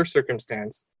similar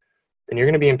circumstance, then you're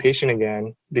going to be impatient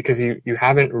again because you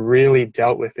haven't really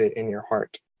dealt with it in your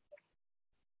heart.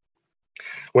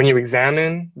 When you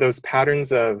examine those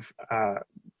patterns of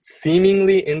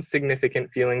seemingly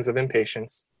insignificant feelings of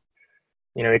impatience,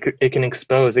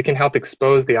 it can help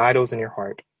expose the idols in your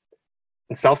heart.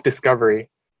 And self-discovery,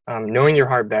 knowing your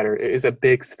heart better, is a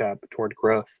big step toward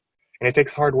growth. And it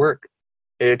takes hard work.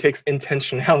 It takes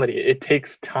intentionality. It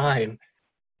takes time.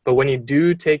 But when you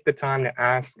do take the time to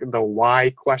ask the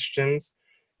why questions,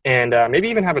 and maybe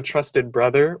even have a trusted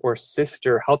brother or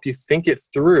sister help you think it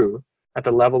through at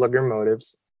the level of your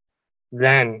motives,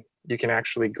 then you can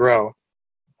actually grow,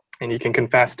 and you can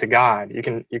confess to God. You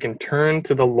can turn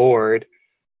to the Lord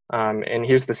And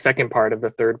here's the second part of the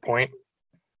third point.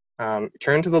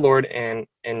 Turn to the Lord, and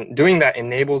doing that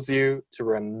enables you to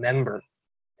remember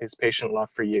his patient love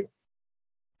for you.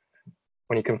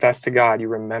 When you confess to God, you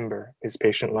remember his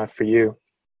patient love for you.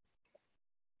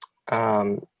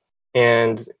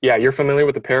 And yeah, you're familiar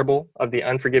with the parable of the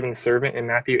unforgiving servant in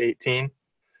Matthew 18.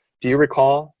 Do you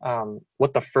recall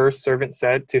what the first servant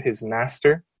said to his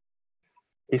master?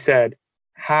 He said,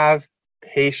 "Have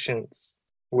patience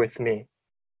with me."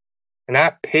 And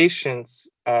that patience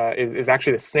is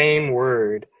actually the same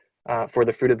word for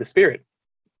the fruit of the Spirit.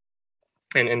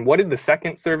 And what did the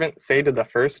second servant say to the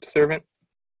first servant?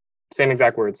 Same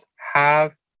exact words.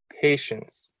 Have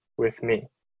patience with me.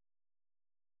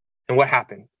 And what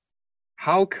happened?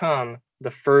 How come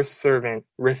the first servant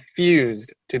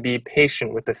refused to be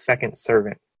patient with the second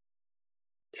servant?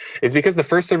 It's because the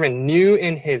first servant knew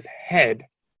in his head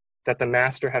that the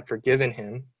master had forgiven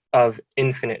him of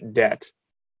infinite debt,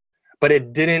 but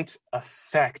it didn't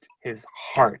affect his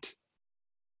heart.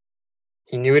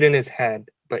 He knew it in his head,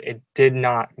 but it did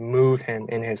not move him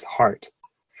in his heart.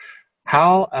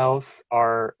 How else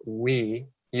are we,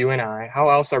 you and I, how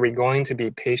else are we going to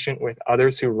be patient with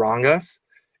others who wrong us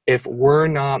if we're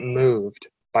not moved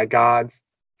by God's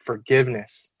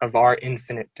forgiveness of our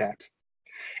infinite debt?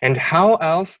 And how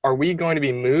else are we going to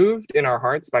be moved in our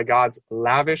hearts by God's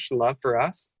lavish love for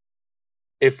us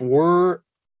if we're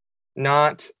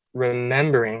not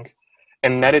remembering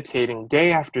and meditating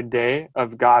day after day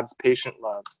of God's patient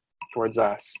love towards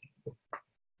us?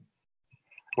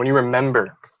 When you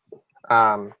remember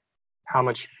how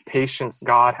much patience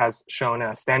God has shown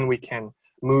us, then we can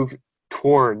move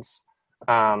towards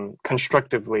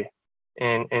constructively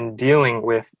in dealing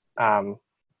with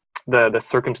the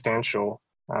circumstantial,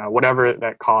 whatever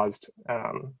that caused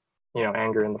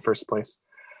anger in the first place.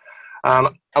 I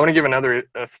want to give another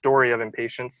story of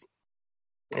impatience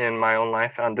in my own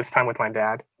life, this time with my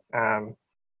dad,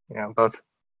 both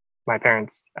my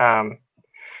parents.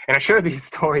 And I share these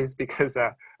stories because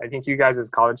I think you guys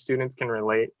as college students can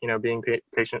relate, being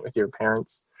patient with your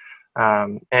parents.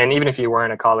 And even if you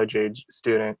weren't a college age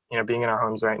student, being in our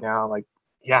homes right now,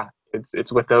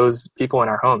 it's with those people in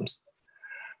our homes.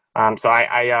 So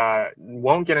I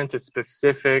won't get into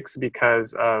specifics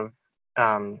because of,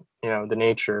 the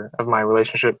nature of my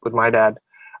relationship with my dad.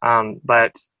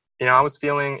 But I was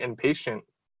feeling impatient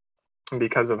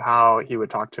because of how he would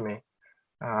talk to me.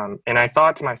 And I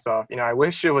thought to myself, I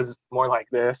wish it was more like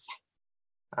this.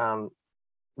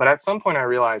 But at some point I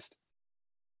realized,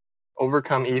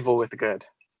 overcome evil with good.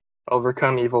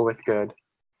 Overcome evil with good.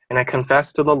 And I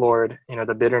confessed to the Lord,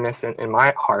 the bitterness in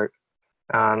my heart.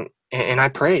 And I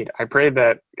prayed. I prayed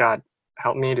that God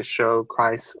help me to show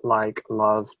Christ-like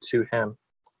love to him.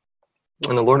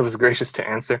 And the Lord was gracious to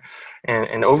answer.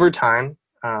 And over time,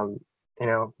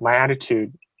 my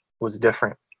attitude was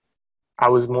different. I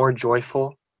was more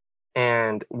joyful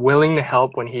and willing to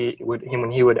help when he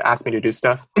would ask me to do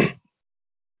stuff.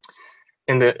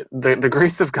 And the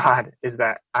grace of God is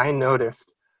that I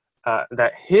noticed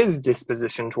that his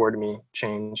disposition toward me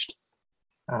changed.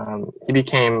 He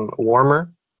became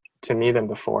warmer to me than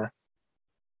before.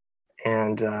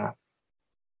 And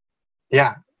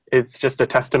it's just a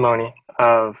testimony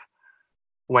of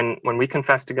when we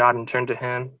confess to God and turn to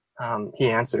him, he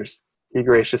answers. He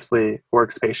graciously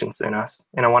works patience in us.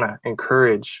 And I want to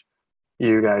encourage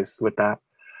you guys with that.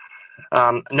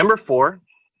 Number 4,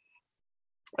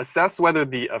 assess whether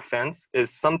the offense is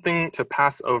something to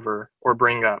pass over or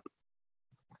bring up.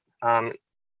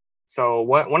 So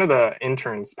one of the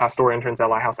pastoral interns at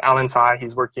Lighthouse, Alan Tsai,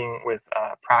 he's working with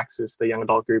Praxis, the young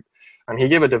adult group. He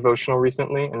gave a devotional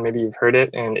recently, and maybe you've heard it.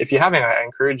 And if you haven't, I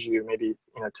encourage you maybe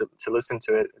to listen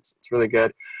to it. It's really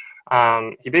good.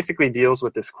 He basically deals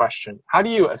with this question: how do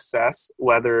you assess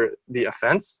whether the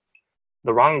offense,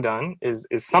 the wrong done, is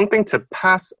something to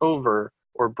pass over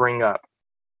or bring up?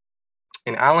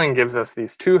 And Alan gives us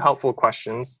these 2 helpful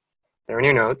questions. They're in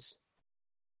your notes.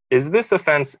 Is this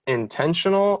offense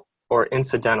intentional or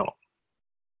incidental?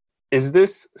 Is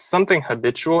this something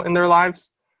habitual in their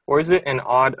lives, or is it an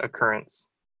odd occurrence?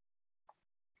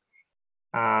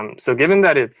 So given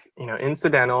that it's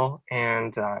incidental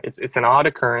and it's an odd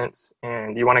occurrence,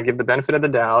 and you want to give the benefit of the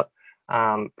doubt,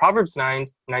 Proverbs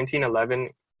 19:11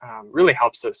 really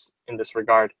helps us in this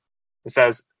regard. It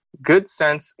says, "Good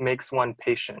sense makes one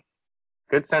patient.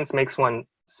 Good sense makes one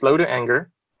slow to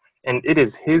anger, and it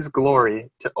is his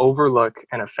glory to overlook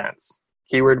an offense."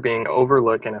 Keyword being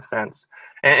overlook an offense.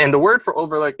 And the word for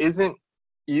overlook isn't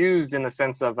used in the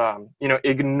sense of,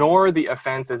 ignore the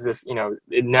offense as if,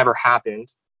 it never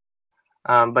happened.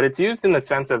 But it's used in the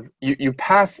sense of you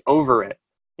pass over it.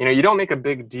 You don't make a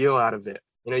big deal out of it.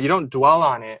 You don't dwell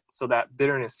on it so that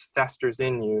bitterness festers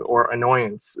in you or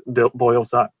annoyance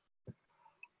boils up.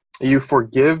 You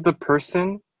forgive the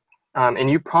person, and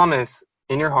you promise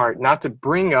in your heart not to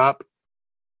bring up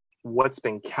what's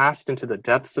been cast into the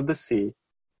depths of the sea,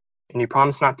 and you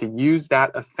promise not to use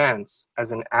that offense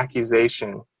as an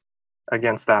accusation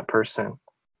against that person.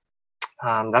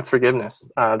 That's forgiveness.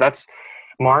 That's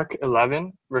Mark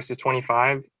 11, verses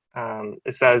 25.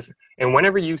 It says, "And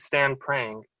whenever you stand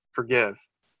praying, forgive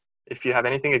if you have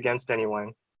anything against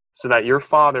anyone, so that your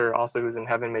Father also who's in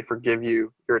heaven may forgive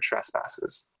you your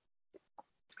trespasses."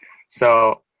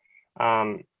 So,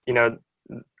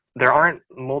 there aren't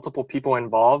multiple people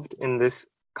involved in this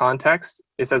context.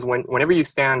 It says whenever you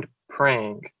stand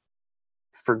praying,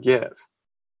 forgive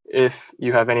if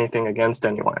you have anything against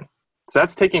anyone. So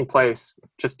that's taking place,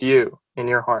 just you in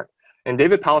your heart. And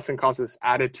David Powlison calls this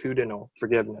attitudinal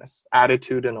forgiveness.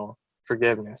 Attitudinal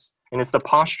forgiveness. And it's the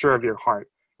posture of your heart.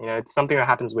 It's something that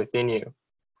happens within you.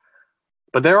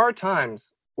 But there are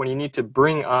times when you need to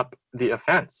bring up the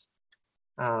offense.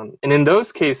 And in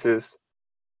those cases,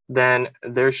 then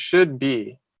there should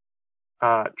be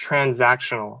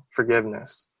transactional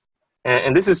forgiveness.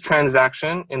 And this is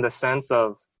transaction in the sense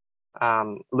of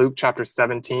Luke chapter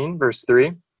 17, verse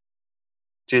 3.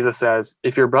 Jesus says,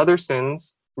 "If your brother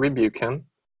sins, rebuke him,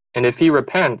 and if he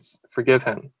repents, forgive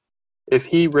him. If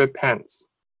he repents,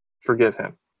 forgive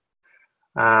him."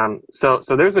 So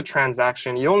there's a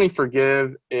transaction. You only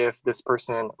forgive if this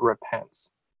person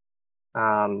repents.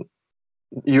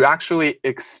 You actually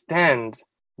extend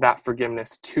that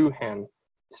forgiveness to him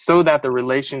so that the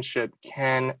relationship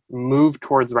can move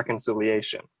towards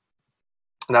reconciliation.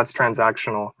 That's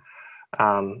transactional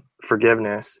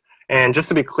forgiveness. And just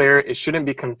to be clear, it shouldn't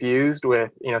be confused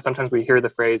with, sometimes we hear the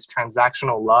phrase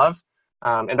transactional love,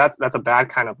 and that's a bad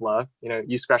kind of love.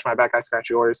 You scratch my back, I scratch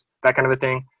yours, that kind of a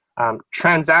thing.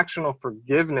 Transactional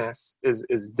forgiveness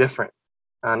is different.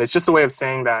 It's just a way of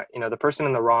saying that, the person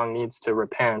in the wrong needs to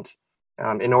repent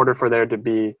in order for there to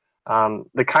be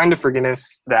the kind of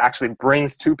forgiveness that actually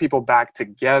brings two people back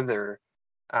together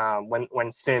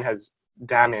when sin has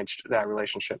damaged that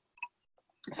relationship.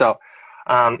 So,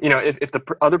 if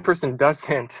the other person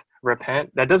doesn't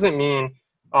repent, that doesn't mean,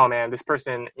 oh man, this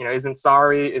person, isn't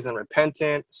sorry, isn't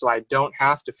repentant, so I don't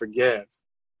have to forgive.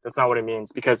 That's not what it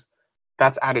means, because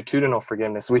that's attitudinal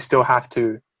forgiveness. We still have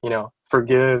to,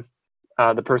 forgive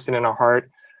the person in our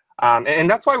heart. And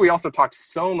that's why we also talked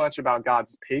so much about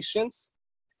God's patience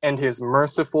and his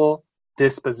merciful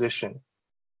disposition.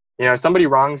 If somebody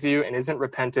wrongs you and isn't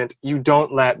repentant, you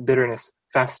don't let bitterness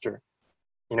fester.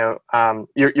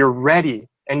 You're ready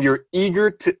and you're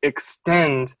eager to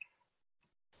extend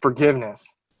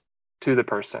forgiveness to the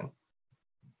person.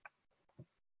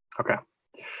 Okay.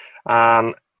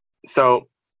 So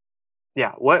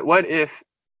yeah, what if,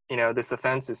 this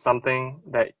offense is something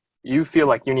that you feel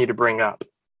like you need to bring up,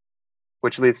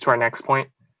 which leads to our next point.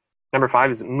 Number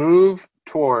 5 is move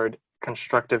toward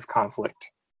constructive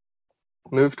conflict.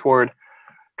 Move toward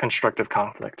constructive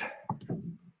conflict.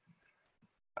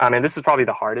 And this is probably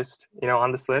the hardest,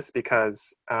 on this list,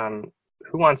 because who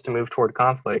wants to move toward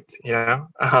conflict,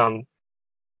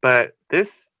 but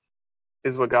this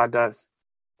is what God does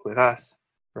with us,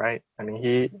 right?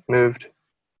 He moved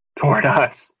toward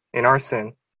us in our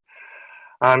sin.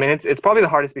 And it's probably the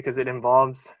hardest because it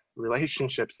involves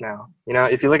relationships now.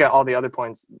 If you look at all the other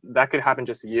points, that could happen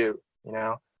just to you,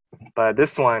 but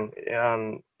this one,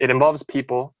 it involves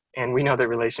people, and we know that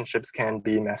relationships can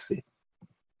be messy.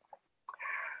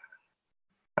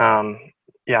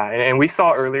 And we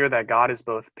saw earlier that God is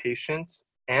both patient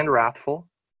and wrathful.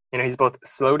 He's both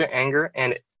slow to anger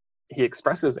and he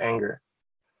expresses anger.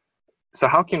 So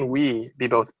how can we be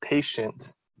both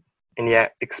patient and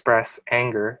yet express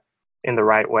anger in the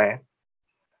right way?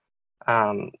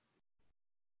 And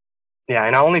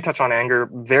I'll only touch on anger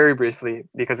very briefly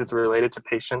because it's related to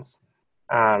patience.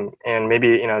 And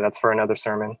maybe, that's for another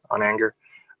sermon on anger.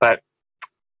 But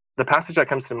the passage that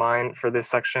comes to mind for this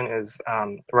section is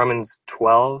Romans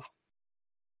 12.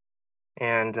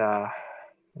 And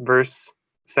verse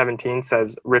 17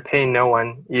 says, "Repay no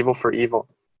one evil for evil."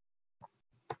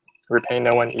 Repay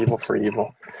no one evil for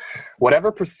evil.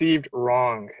 Whatever perceived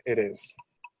wrong it is,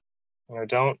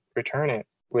 don't return it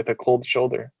with a cold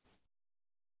shoulder.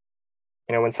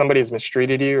 When somebody's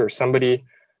mistreated you or somebody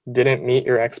didn't meet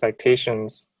your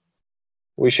expectations,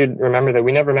 we should remember that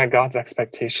we never met God's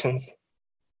expectations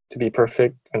to be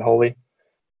perfect and holy.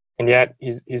 And yet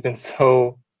he's been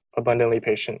so abundantly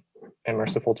patient and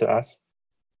merciful to us.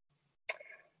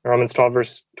 In Romans 12,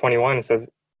 verse 21, it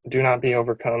says, "Do not be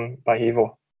overcome by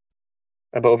evil,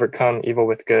 but overcome evil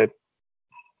with good."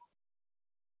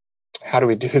 how do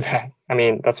we do that? I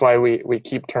mean, that's why we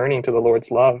keep turning to the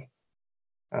Lord's love,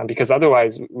 because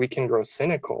otherwise we can grow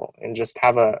cynical and just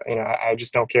have a, I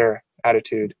just don't care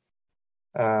attitude.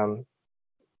 Um,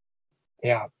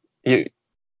 yeah,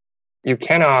 you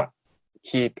cannot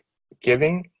keep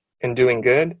giving and doing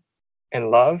good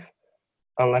and love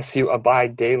unless you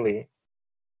abide daily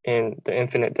in the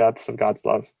infinite depths of God's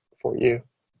love for you.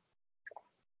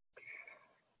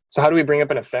 So how do we bring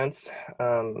up an offense,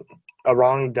 a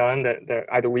wrong done that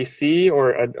either we see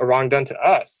or a wrong done to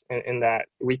us in that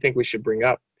we think we should bring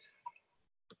up?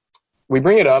 We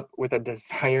bring it up with a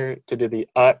desire to do the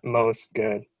utmost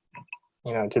good,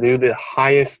 to do the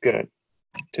highest good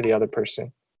to the other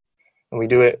person. And we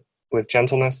do it with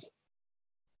gentleness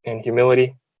and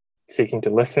humility, seeking to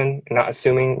listen and not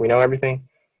assuming we know everything,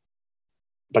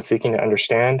 but seeking to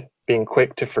understand, being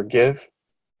quick to forgive.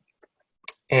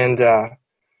 And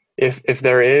if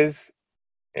there is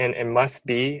and must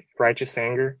be righteous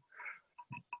anger,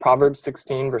 Proverbs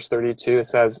 16, verse 32, it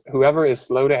says, "Whoever is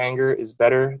slow to anger is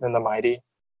better than the mighty,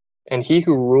 and he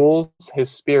who rules his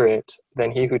spirit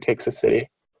than he who takes a city."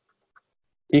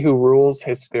 He who rules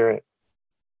his spirit.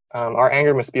 Our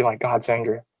anger must be like God's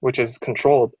anger, which is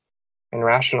controlled and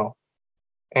rational.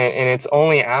 And it's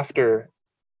only after,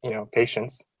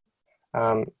 patience.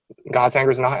 God's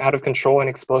anger is not out of control and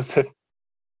explosive.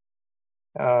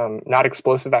 Not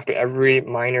explosive after every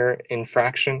minor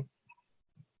infraction.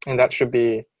 And that should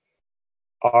be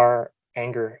our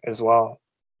anger as well.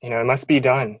 It must be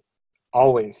done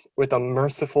always with a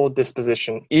merciful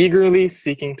disposition, eagerly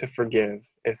seeking to forgive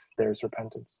if there's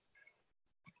repentance.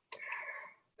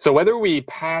 So whether we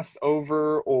pass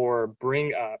over or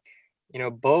bring up,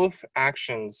 both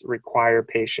actions require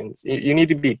patience. You need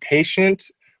to be patient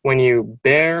when you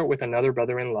bear with another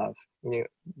brother in love.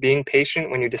 Being patient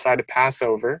when you decide to pass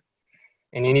over,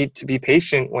 and you need to be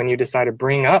patient when you decide to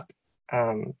bring up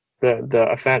the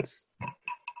offense.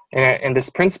 And this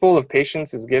principle of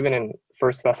patience is given in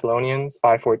 1 Thessalonians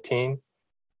 5:14.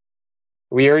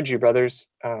 "We urge you, brothers,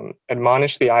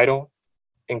 admonish the idle,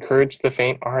 encourage the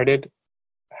faint-hearted,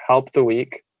 help the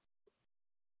weak."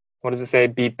 What does it say?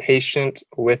 "Be patient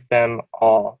with them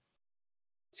all."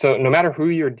 So no matter who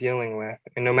you're dealing with,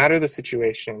 and no matter the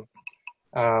situation,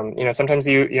 sometimes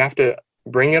you have to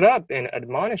bring it up and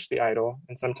admonish the idle,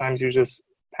 and sometimes you just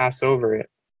pass over it.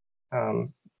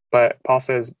 But Paul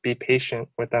says, be patient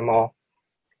with them all.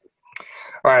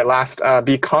 All right, last,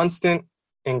 be constant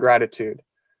in gratitude.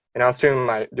 And I was doing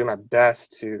my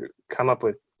best to come up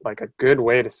with like a good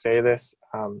way to say this,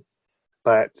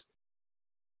 but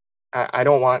I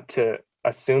don't want to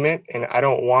assume it, and I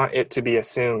don't want it to be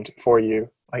assumed for you.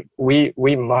 Like we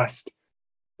must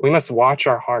watch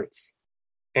our hearts.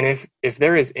 And if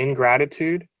there is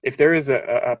ingratitude, if there is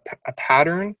a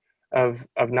pattern of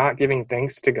not giving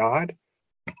thanks to God,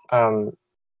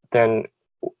 then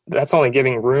that's only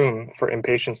giving room for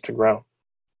impatience to grow.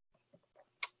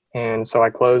 And so I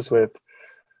close with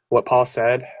what Paul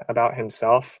said about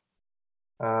himself.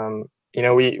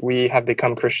 We have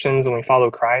become Christians and we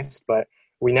follow Christ, but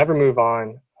we never move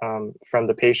on from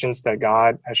the patience that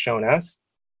God has shown us.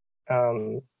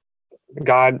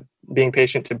 God being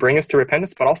patient to bring us to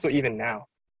repentance, but also even now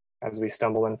as we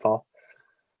stumble and fall.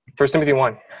 1 Timothy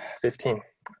 1:15.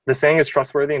 "The saying is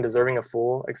trustworthy and deserving of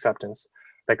full acceptance,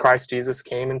 that Christ Jesus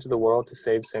came into the world to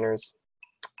save sinners,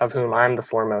 of whom I am the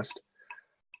foremost.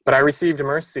 But I received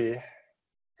mercy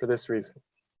for this reason,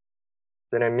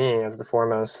 that in me, as the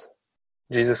foremost,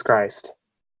 Jesus Christ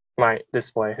might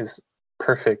display his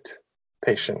perfect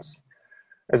patience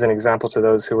as an example to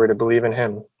those who were to believe in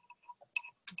him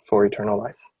for eternal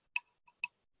life."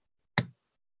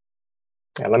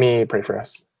 Yeah, let me pray for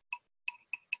us.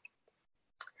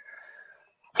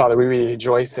 Father, we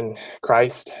rejoice in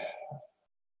Christ,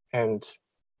 and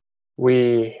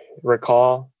we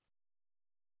recall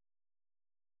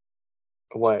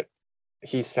what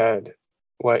he said,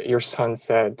 what your son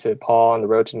said to Paul on the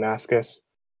road to Damascus.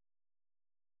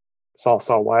 "Saul,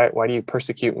 Saul, why do you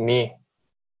persecute me?"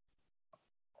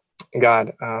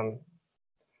 God, and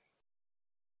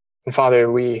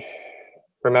Father, we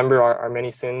remember our many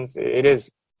sins. It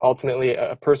is ultimately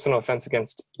a personal offense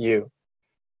against you.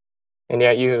 And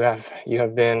yet you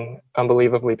have been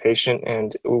unbelievably patient,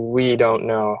 and we don't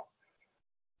know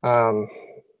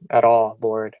at all,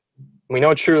 Lord. We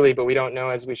know truly, but we don't know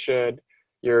as we should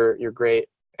your great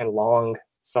and long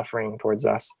suffering towards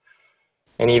us.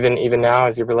 And even now,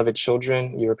 as your beloved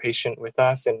children, you are patient with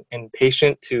us and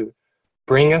patient to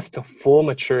bring us to full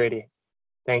maturity.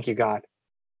 Thank you, God.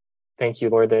 Thank you,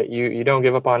 Lord, that you don't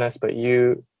give up on us, but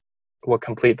you will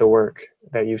complete the work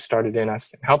that you've started in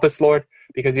us. Help us, Lord,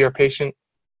 because you are patient.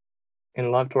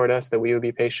 in love toward us, that we would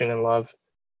be patient in love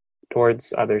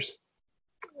towards others.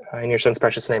 In your son's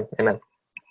precious name, amen.